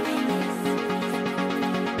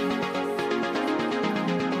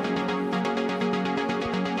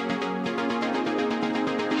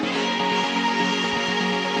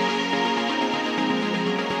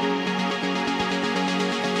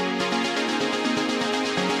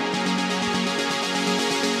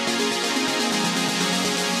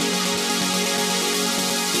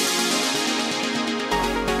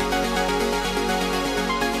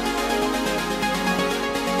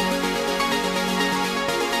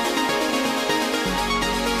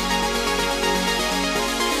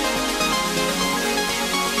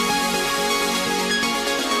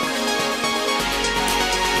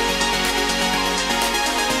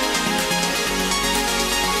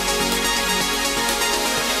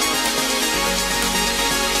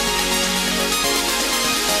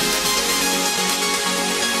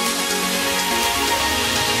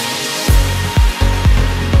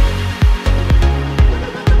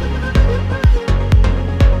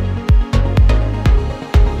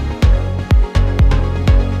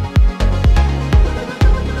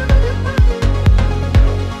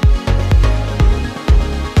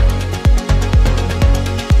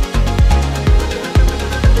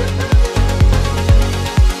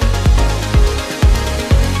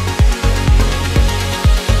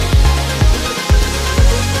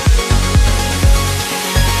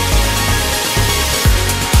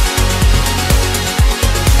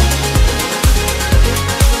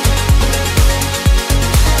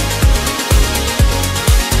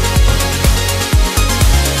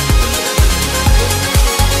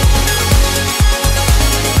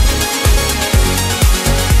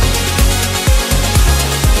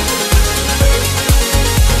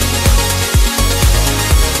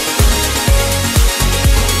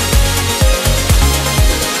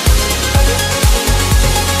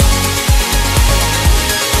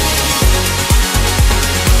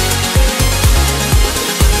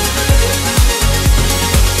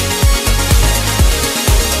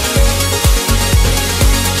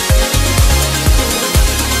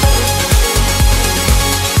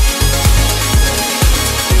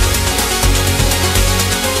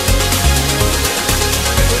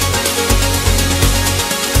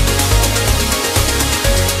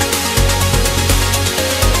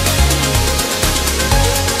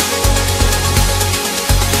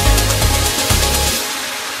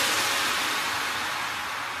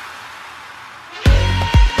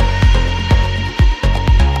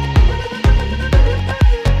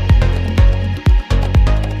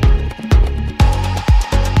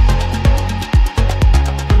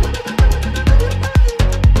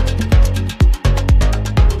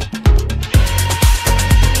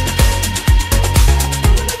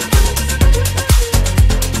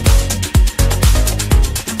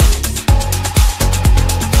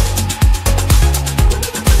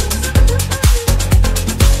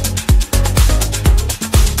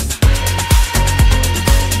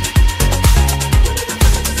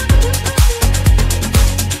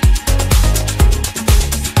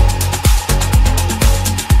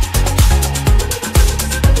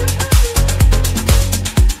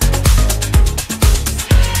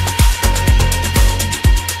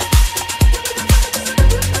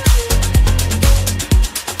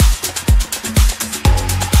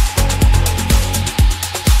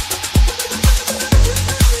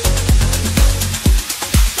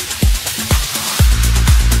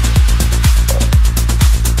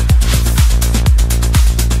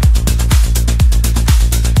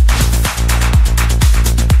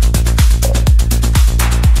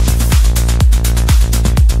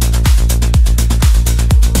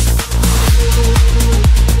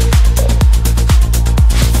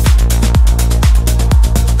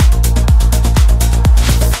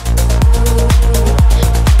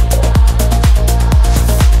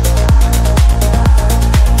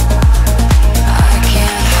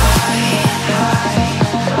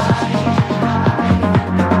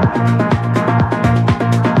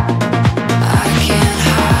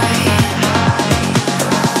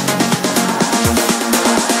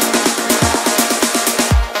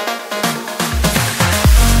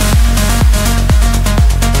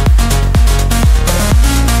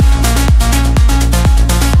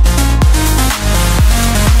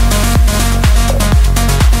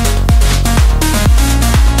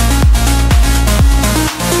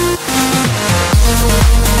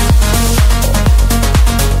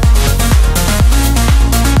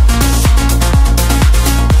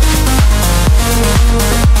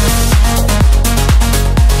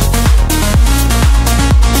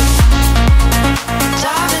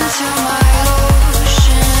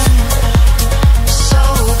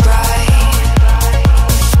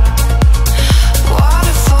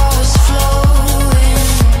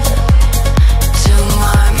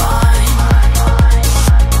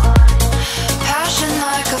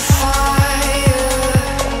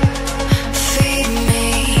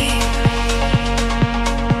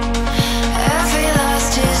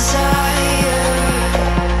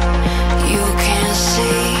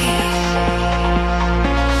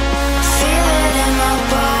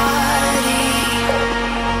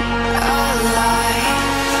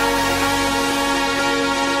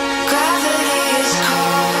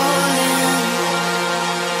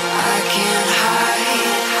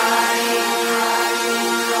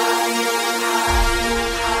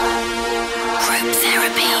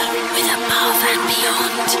 and beyond.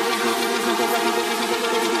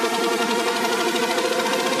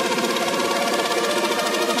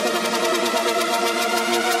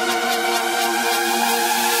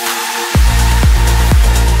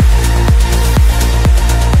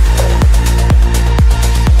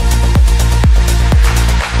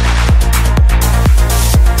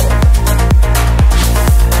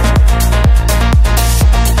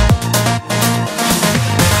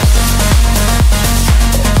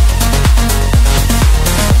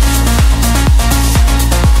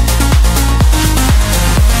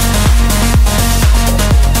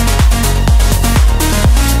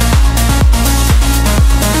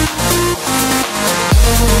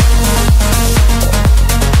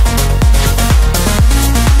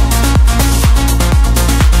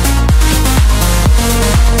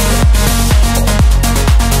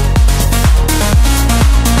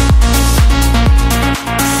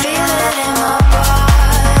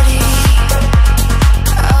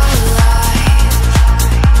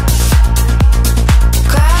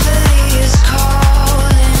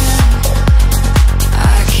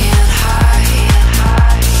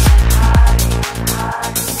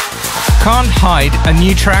 Can't Hide, a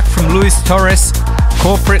new track from Luis Torres,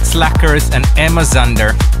 Corporate Slackers and Emma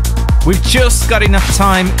Zander. We've just got enough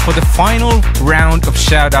time for the final round of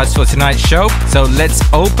shoutouts for tonight's show, so let's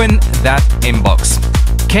open that inbox.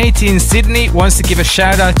 Katie in Sydney wants to give a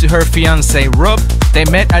shout out to her fiance Rob. They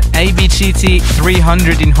met at ABGT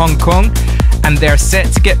 300 in Hong Kong and they're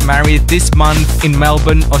set to get married this month in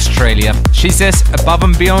Melbourne, Australia. She says Above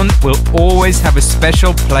and Beyond will always have a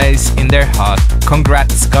special place in their heart.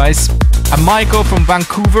 Congrats, guys. And Michael from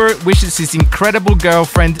Vancouver wishes his incredible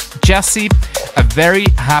girlfriend Jessie a very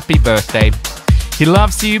happy birthday. He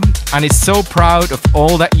loves you and is so proud of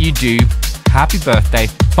all that you do. Happy birthday.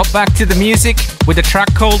 Pop back to the music with a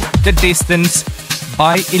track called The Distance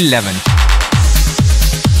by 11.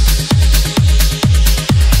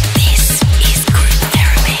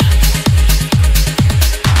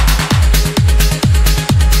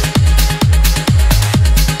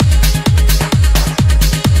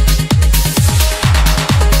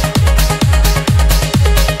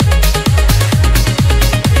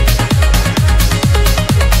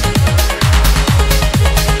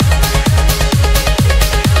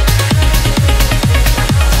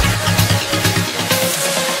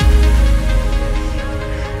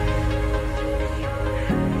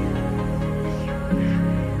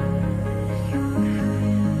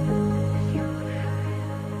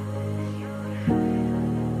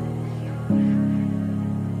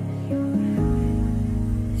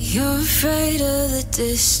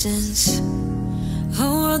 Distance, a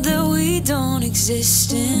world that we don't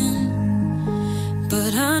exist in,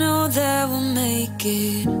 but I know that we'll make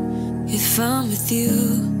it if I'm with you.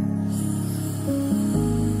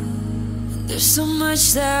 There's so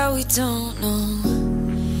much that we don't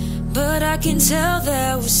know, but I can tell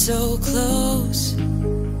that we're so close.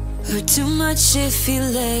 Hurt too much if you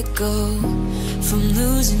let go from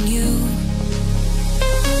losing you.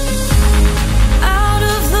 Out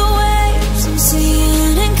of the waves I'm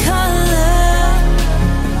seeing in color.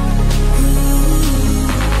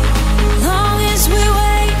 Long as we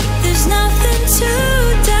wait, there's nothing to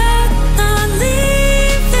doubt. Not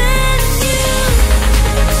leaving you.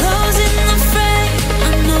 Closing the frame,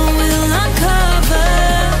 I know we'll uncover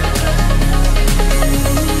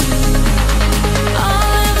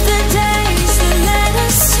all of the days that led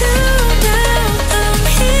us to now. I'm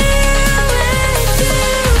here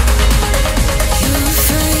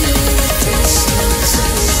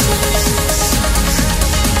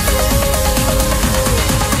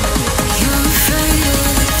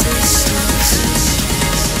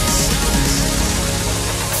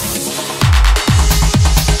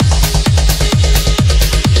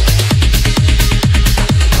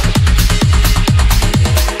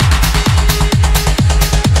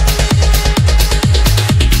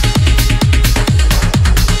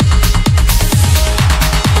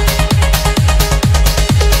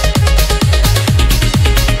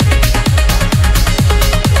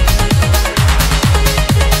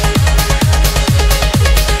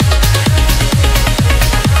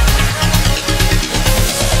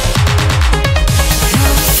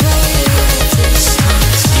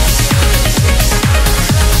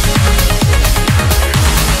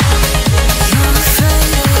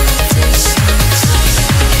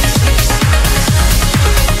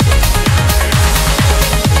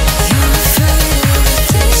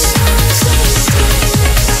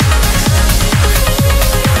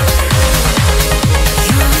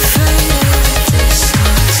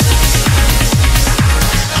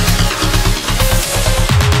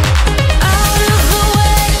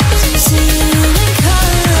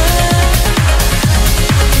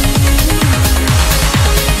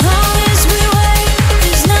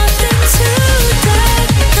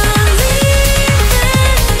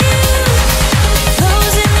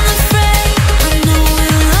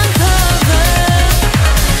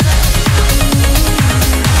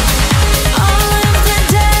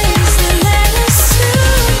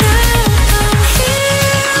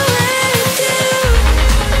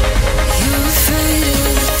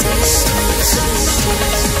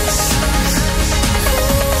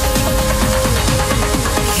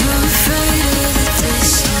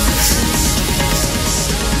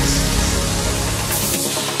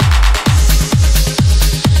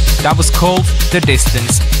That was called The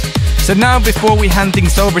Distance. So now, before we hand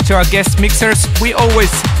things over to our guest mixers, we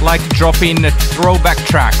always like to drop in a throwback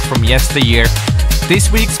track from yesteryear.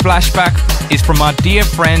 This week's flashback is from our dear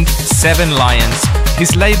friend Seven Lions.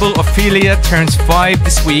 His label Ophelia turns 5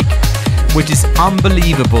 this week, which is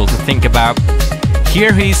unbelievable to think about.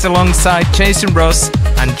 Here he is alongside Jason Ross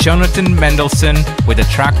and Jonathan Mendelsohn with a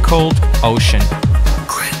track called Ocean.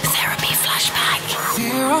 Group Therapy Flashback.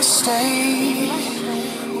 Here I'll stay,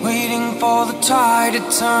 waiting for the tide to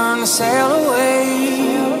turn the sail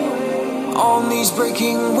away. On these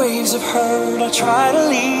breaking waves of hurt, I try to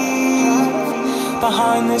leave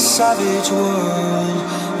behind this savage world.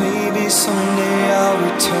 Maybe someday I'll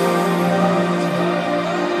return.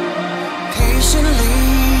 Patiently,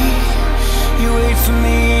 you wait for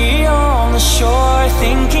me on the shore,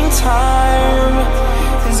 thinking time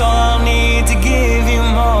is all I'll need to give you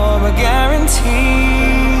more. But guarantees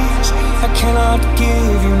I cannot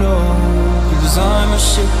give you no, because I'm a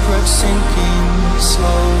shipwreck sinking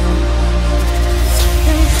slow.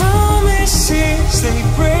 And promises they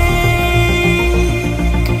break,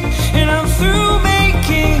 and I'm through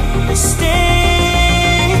making mistakes.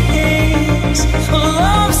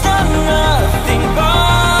 Love's done nothing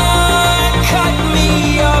but cut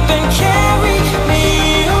me up and carry me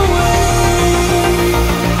away.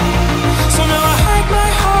 So now I hide my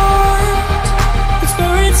heart, it's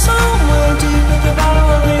buried somewhere deep at the bottom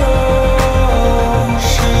of the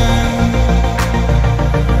ocean.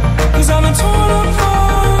 'Cause I've been torn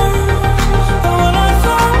apart by what I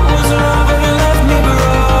thought was love, and it left me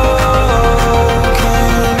broken.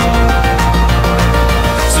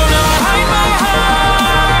 So now I hide my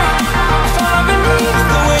heart far beneath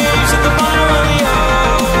the waves at the bottom of the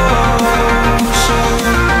ocean.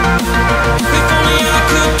 If only I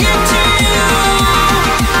could get to you,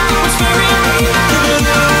 what's buried beneath the blue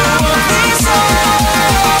of this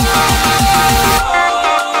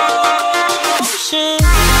ocean.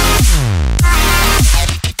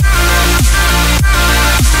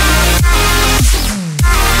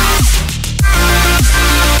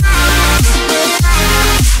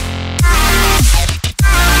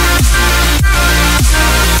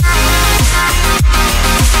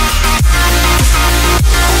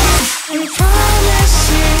 And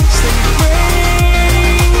promises they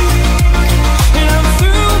break, and I'm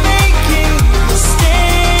through making mistakes.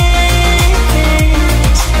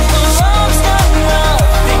 Love's done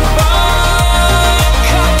nothing but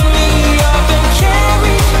cut me up and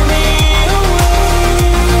carry me away.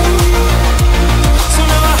 So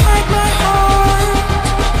now I hide my heart,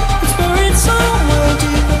 it's buried somewhere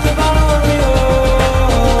deep at the bottom of the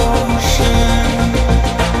ocean.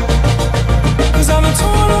 'Cause I've been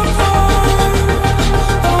torn apart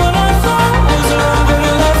by what I thought was love, and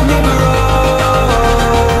it left me broken.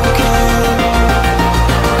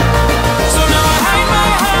 So now I hide my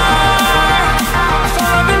heart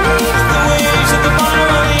far beneath the waves at the bottom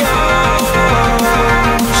of the ocean.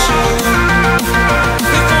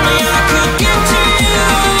 If only I could get to you,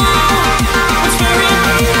 what's buried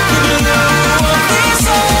beneath the blue of this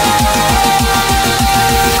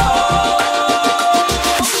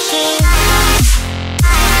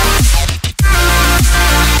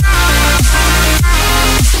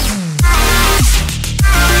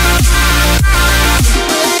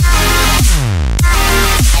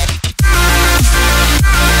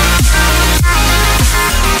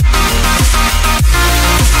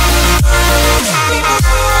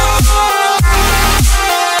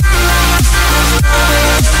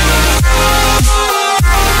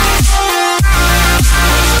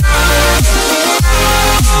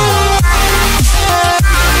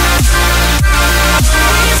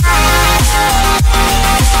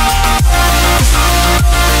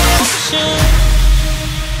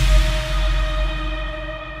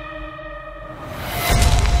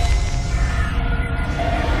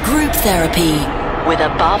Group Therapy with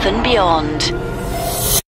Above and Beyond.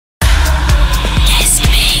 Guest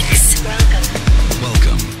mix.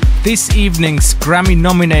 This evening's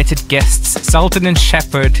Grammy-nominated guests, Sultan and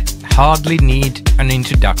Shepard, hardly need an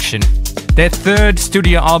introduction. Their third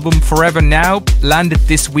studio album, Forever Now, landed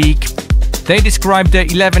this week. They described their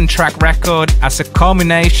 11-track record as a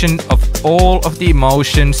culmination of all of the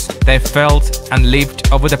emotions they felt and lived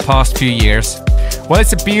over the past few years. Well,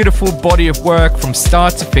 it's a beautiful body of work from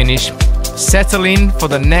start to finish. Settle in for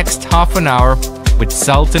the next half an hour with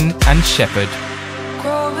Sultan and Shepard.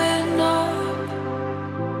 Growing up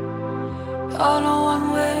on a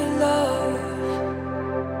one-way love.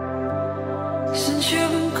 Since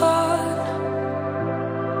you've been gone,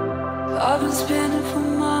 I've been spinning for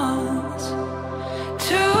months.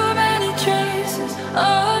 Too many traces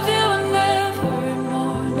of you in every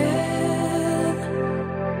morning.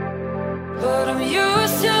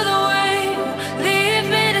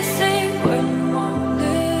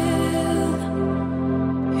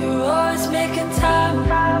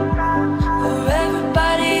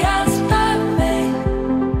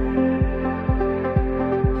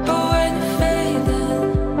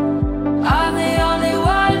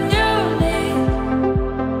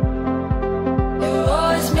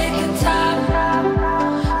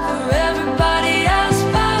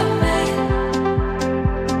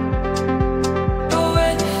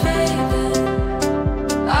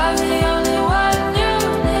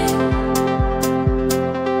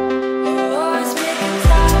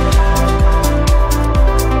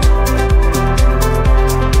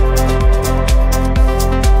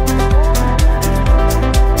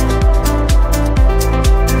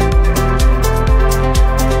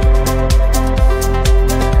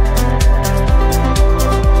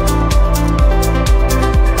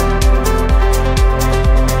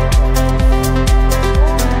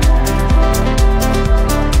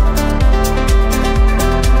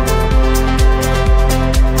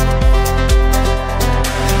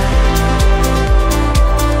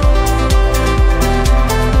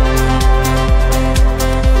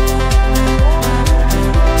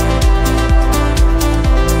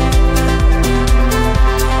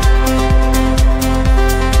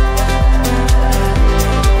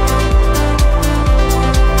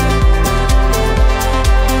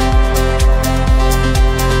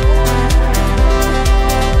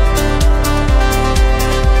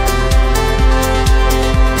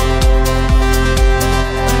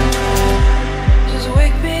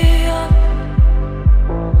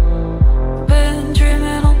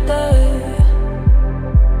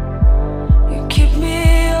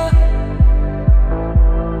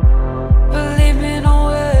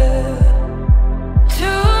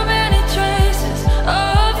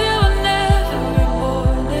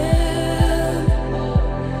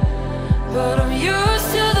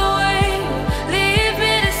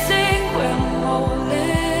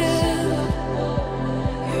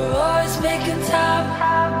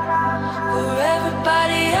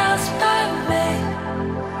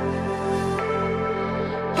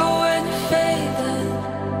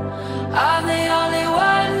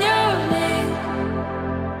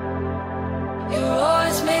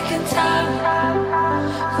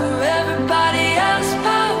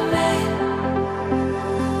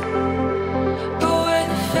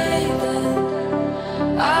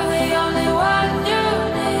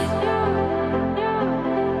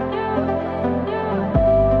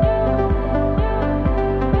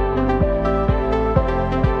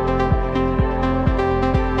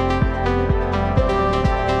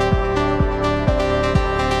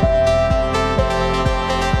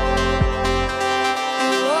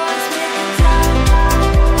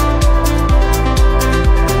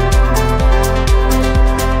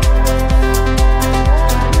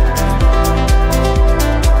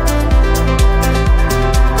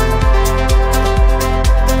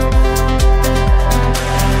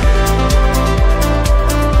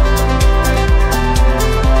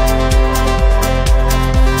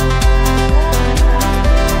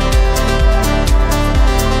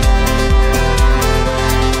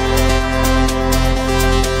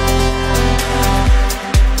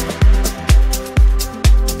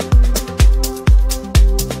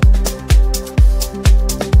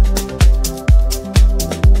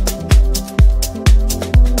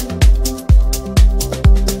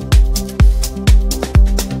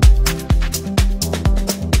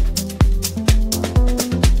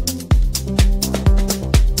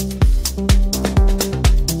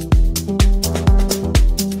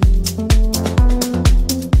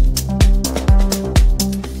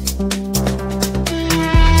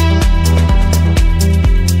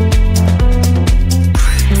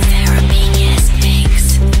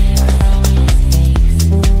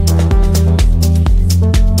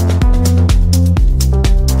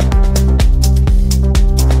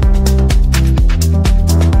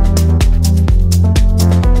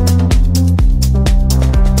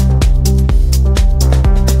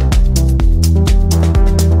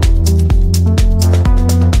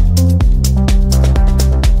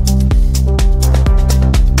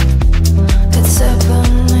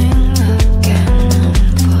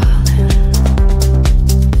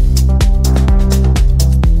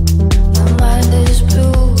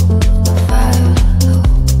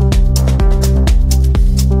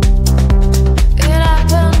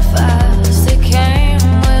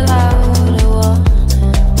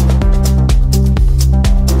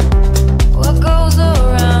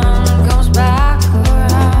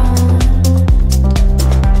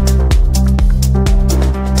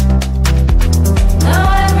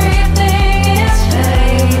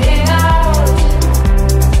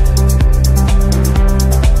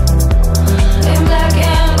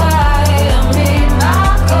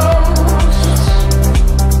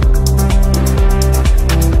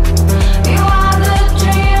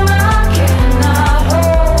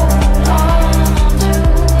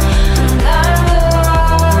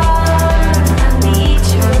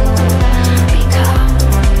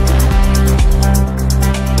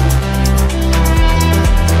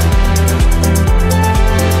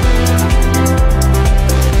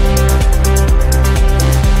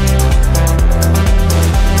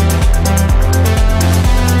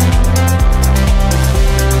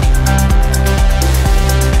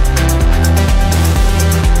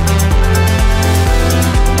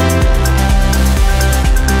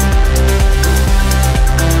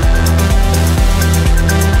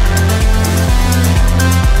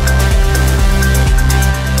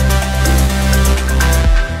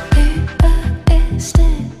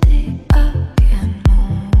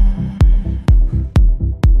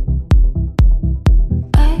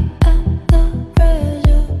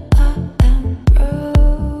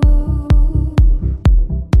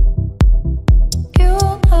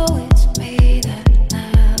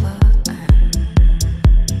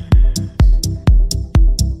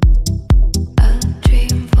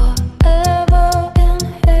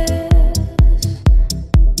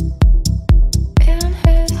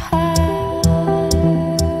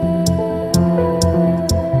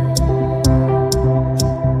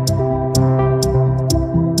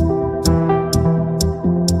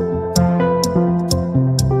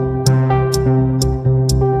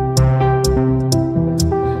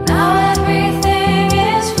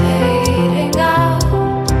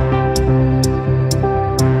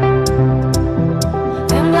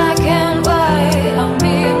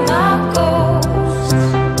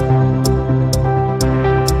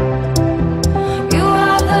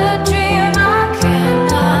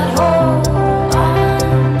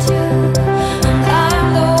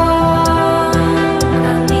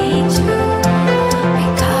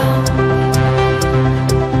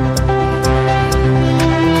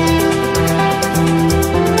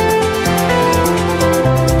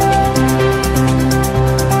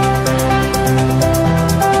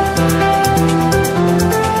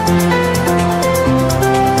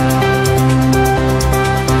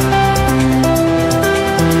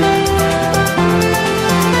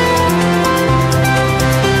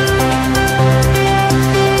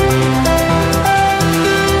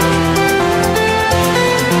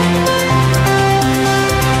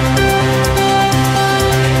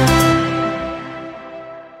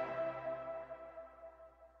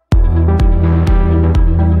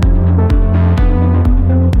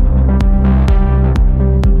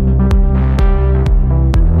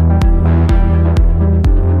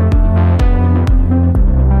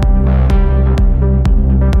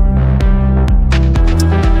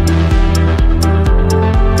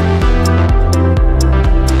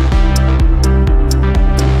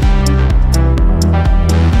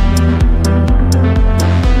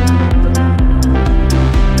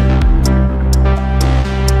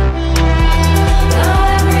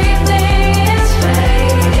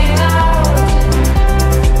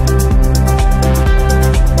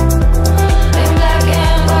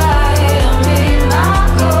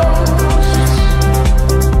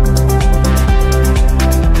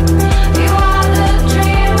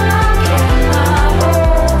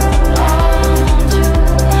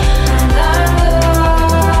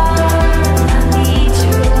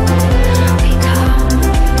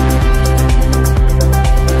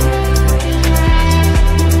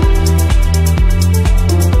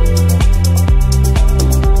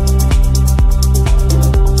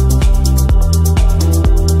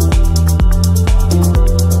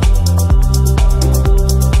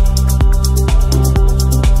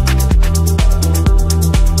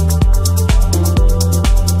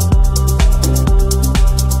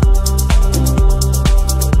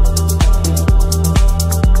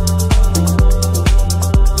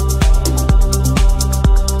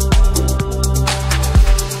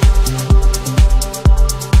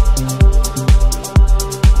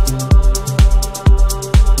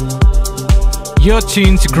 You're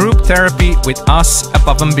tuned to Group Therapy with us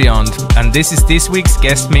above and beyond, and this is this week's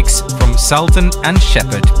guest mix from Sultan and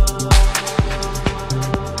Shepard.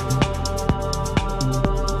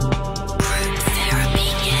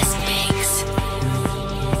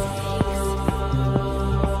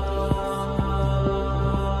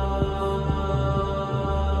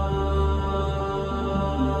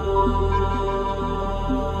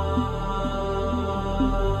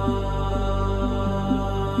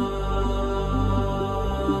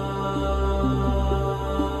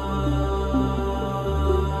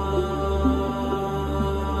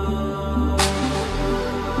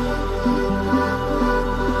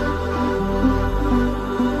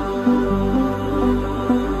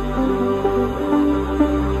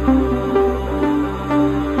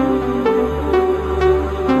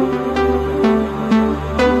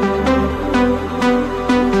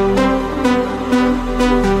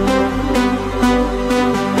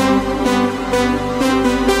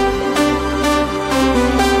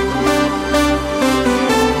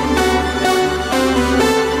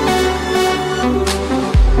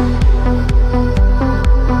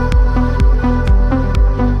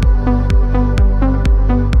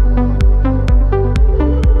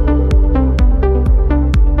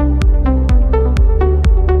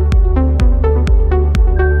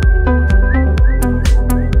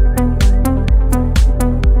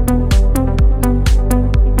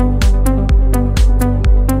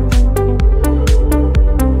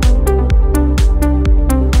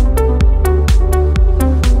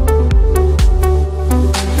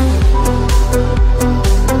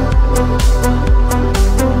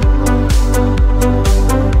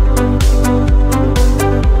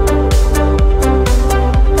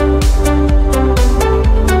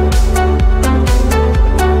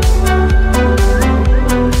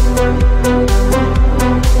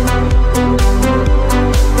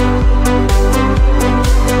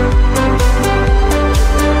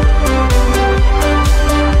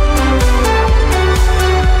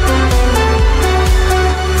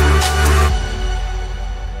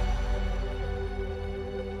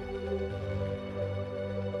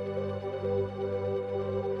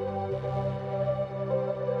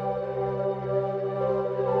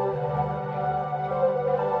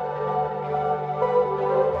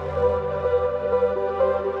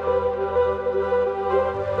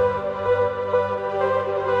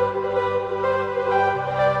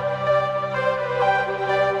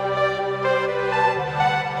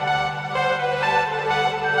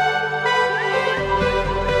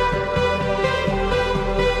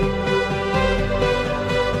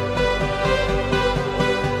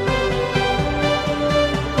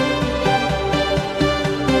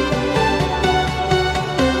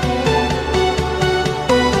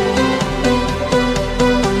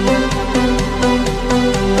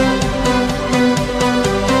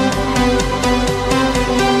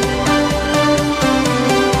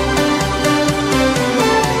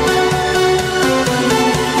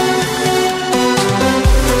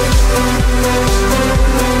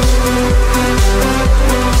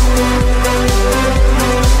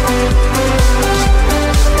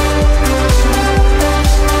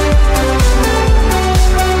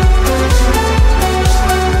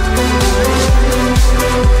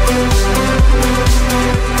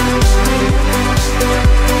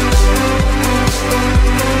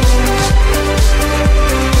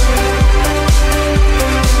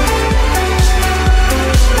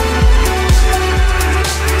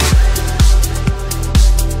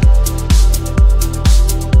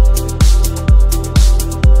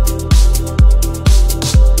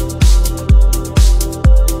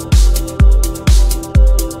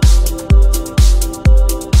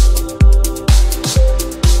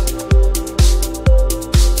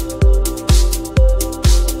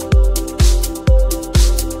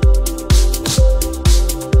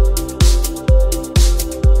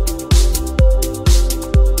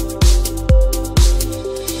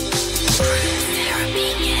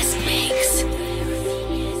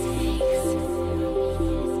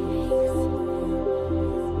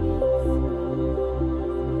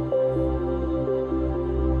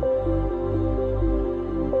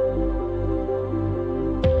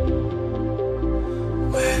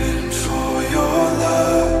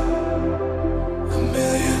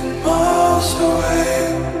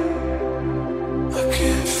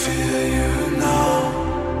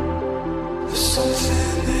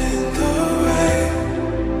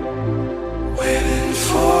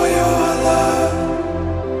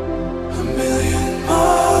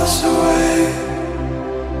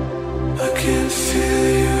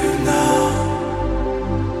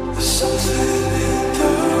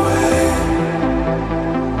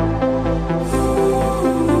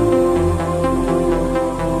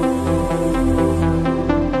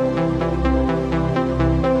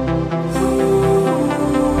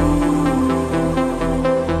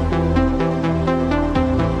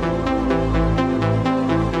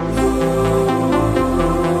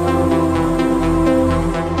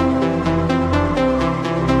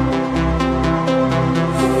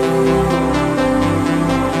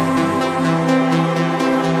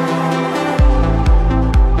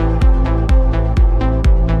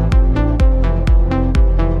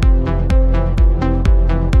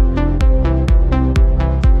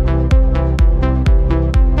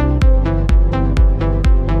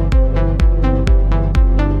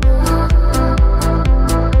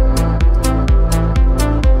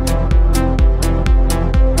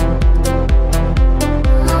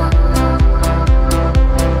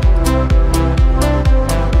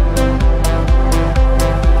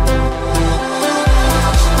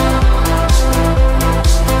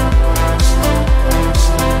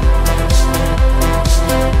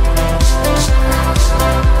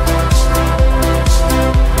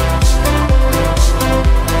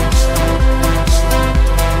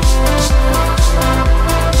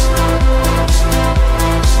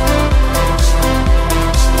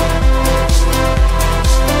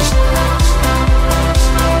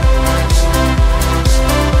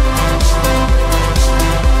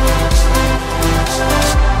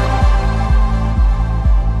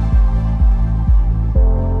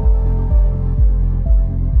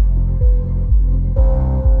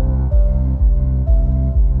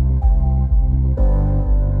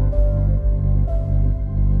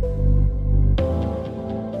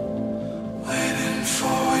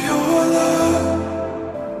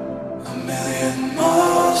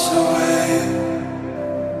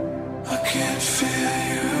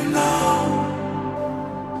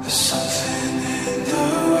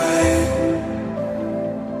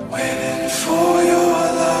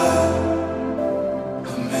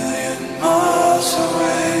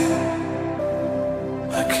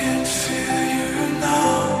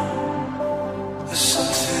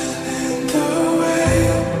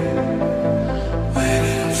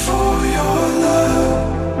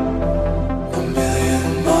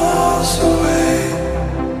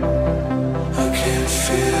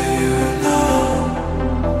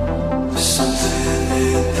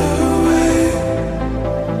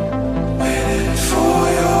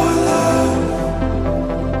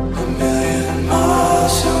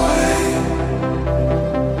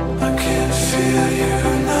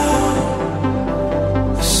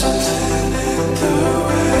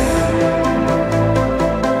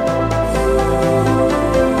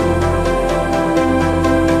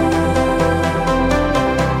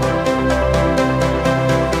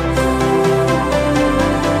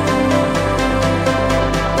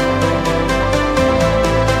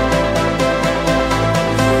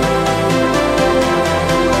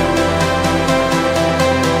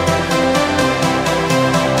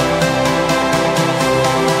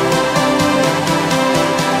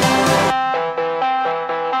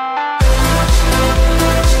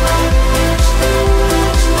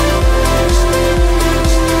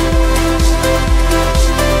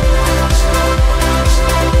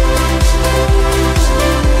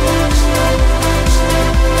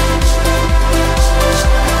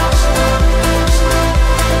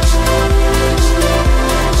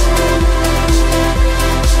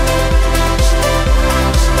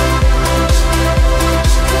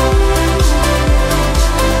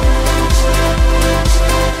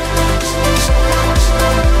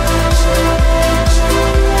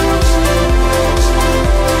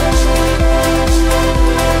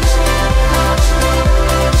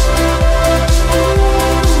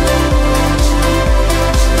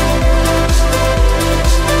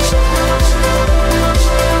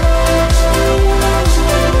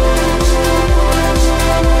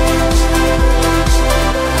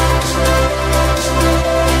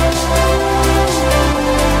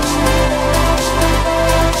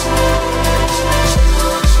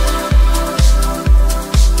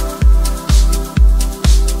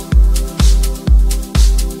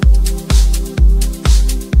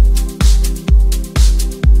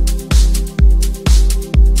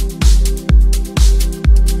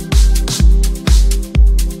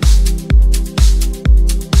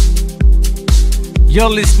 You're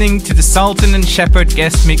listening to the Sultan and Shepard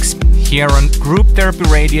guest mix here on Group Therapy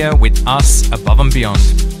Radio with us above and beyond.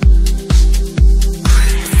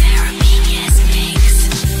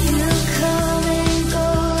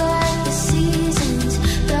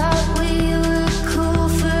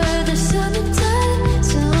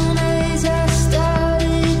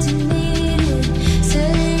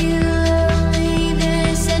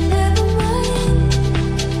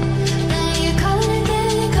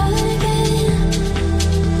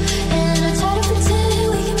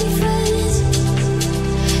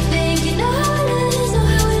 Think you know how it is, know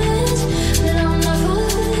how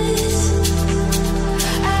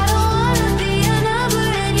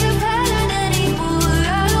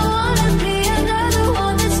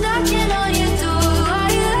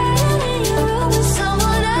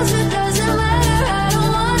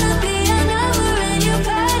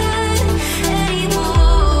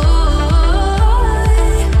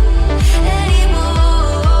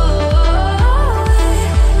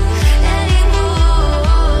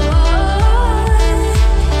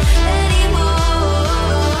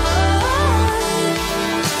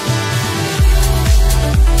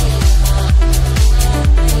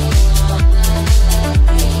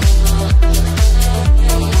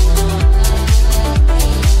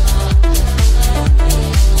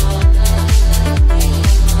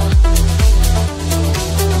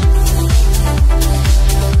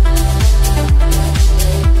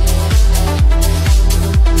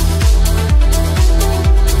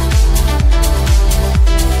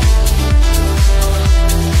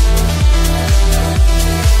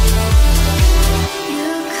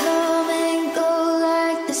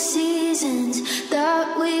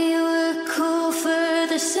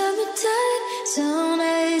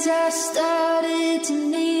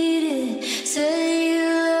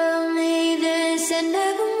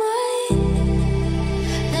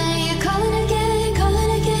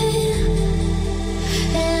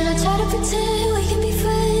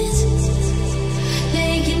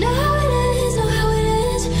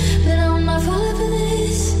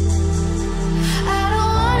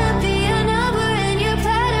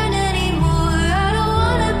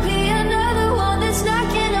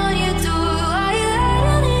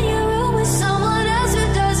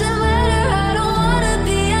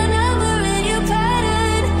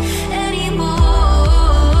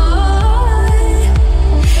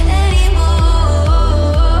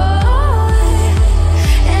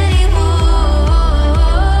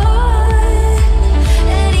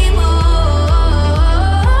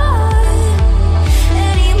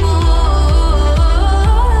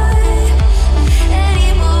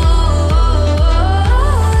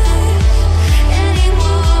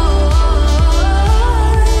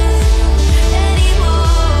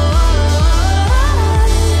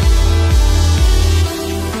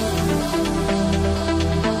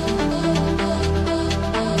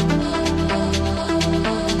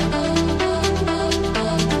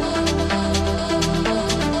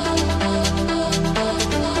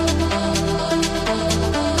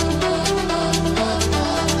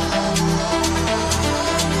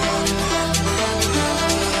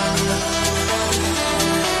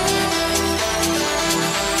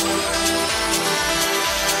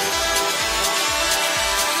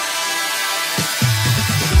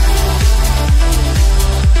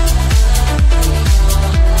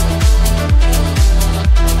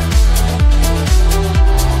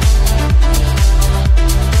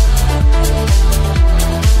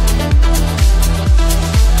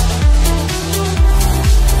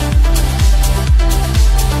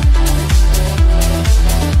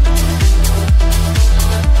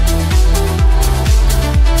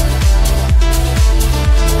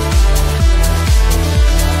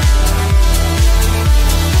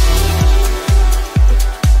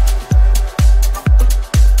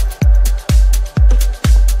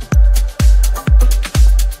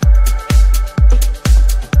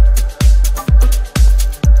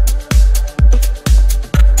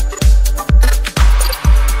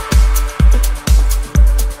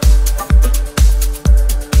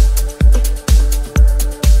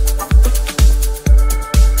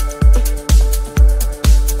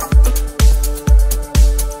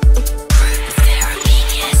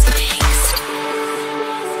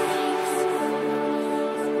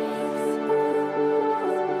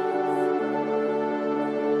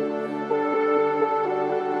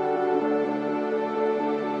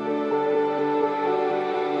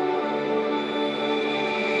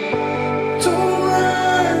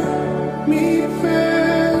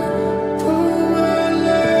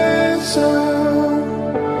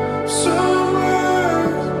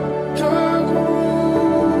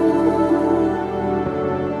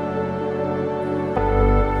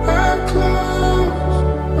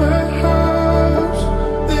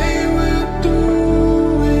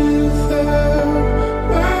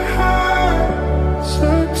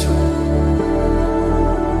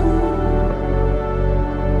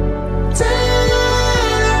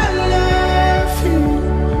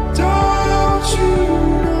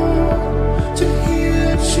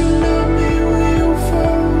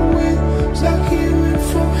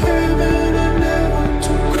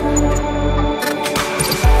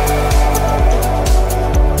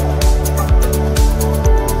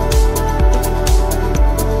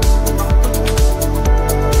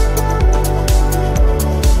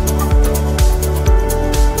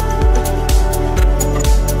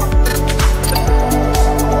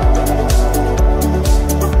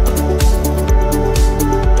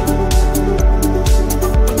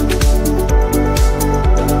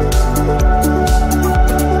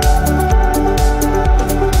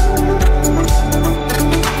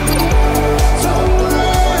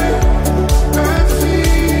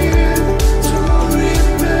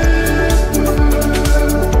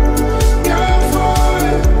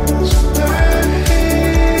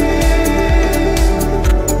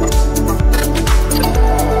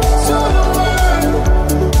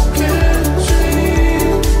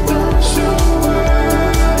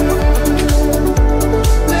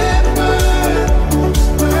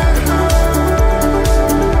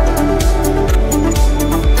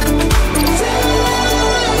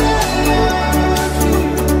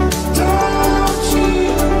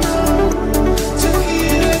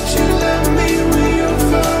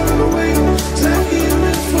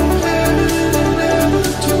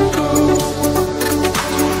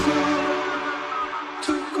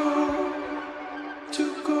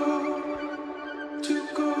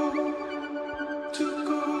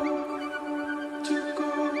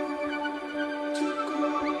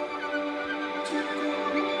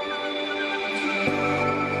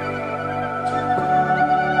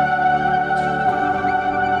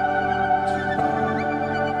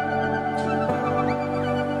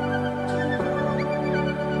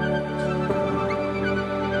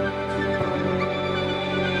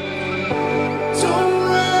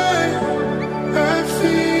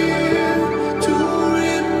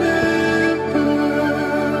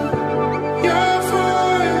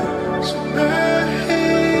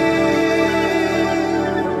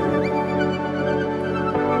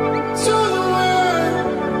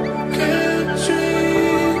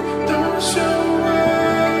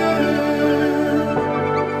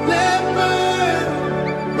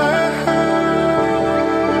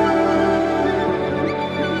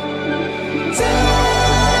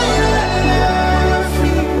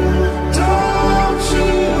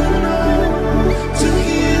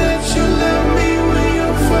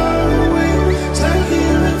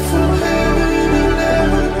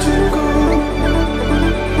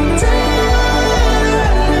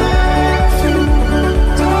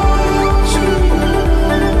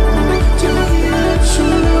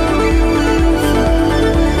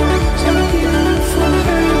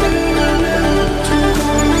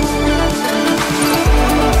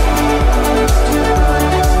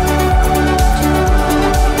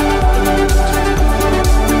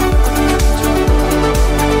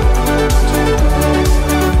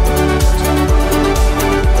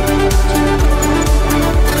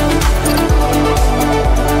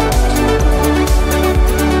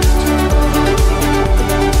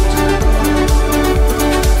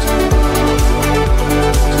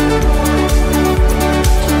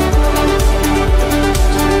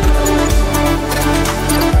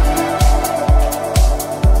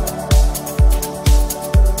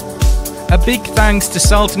A big thanks to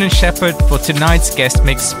Sultan and Shepard for tonight's guest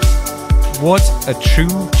mix. What a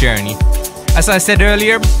true journey. As I said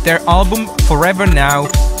earlier, their album Forever Now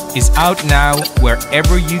is out now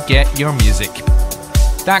wherever you get your music.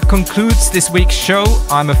 That concludes this week's show,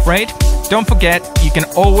 I'm afraid. Don't forget, you can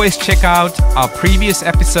always check out our previous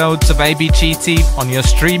episodes of ABGT on your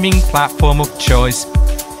streaming platform of choice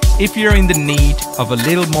if you're in the need of a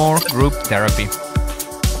little more group therapy.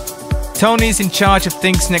 Tony's in charge of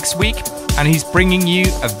things next week, and he's bringing you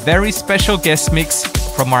a very special guest mix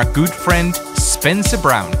from our good friend Spencer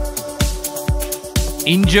Brown.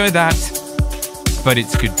 Enjoy that, but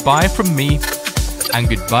it's goodbye from me, and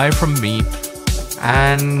goodbye from me,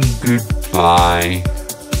 and goodbye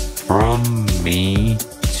from me.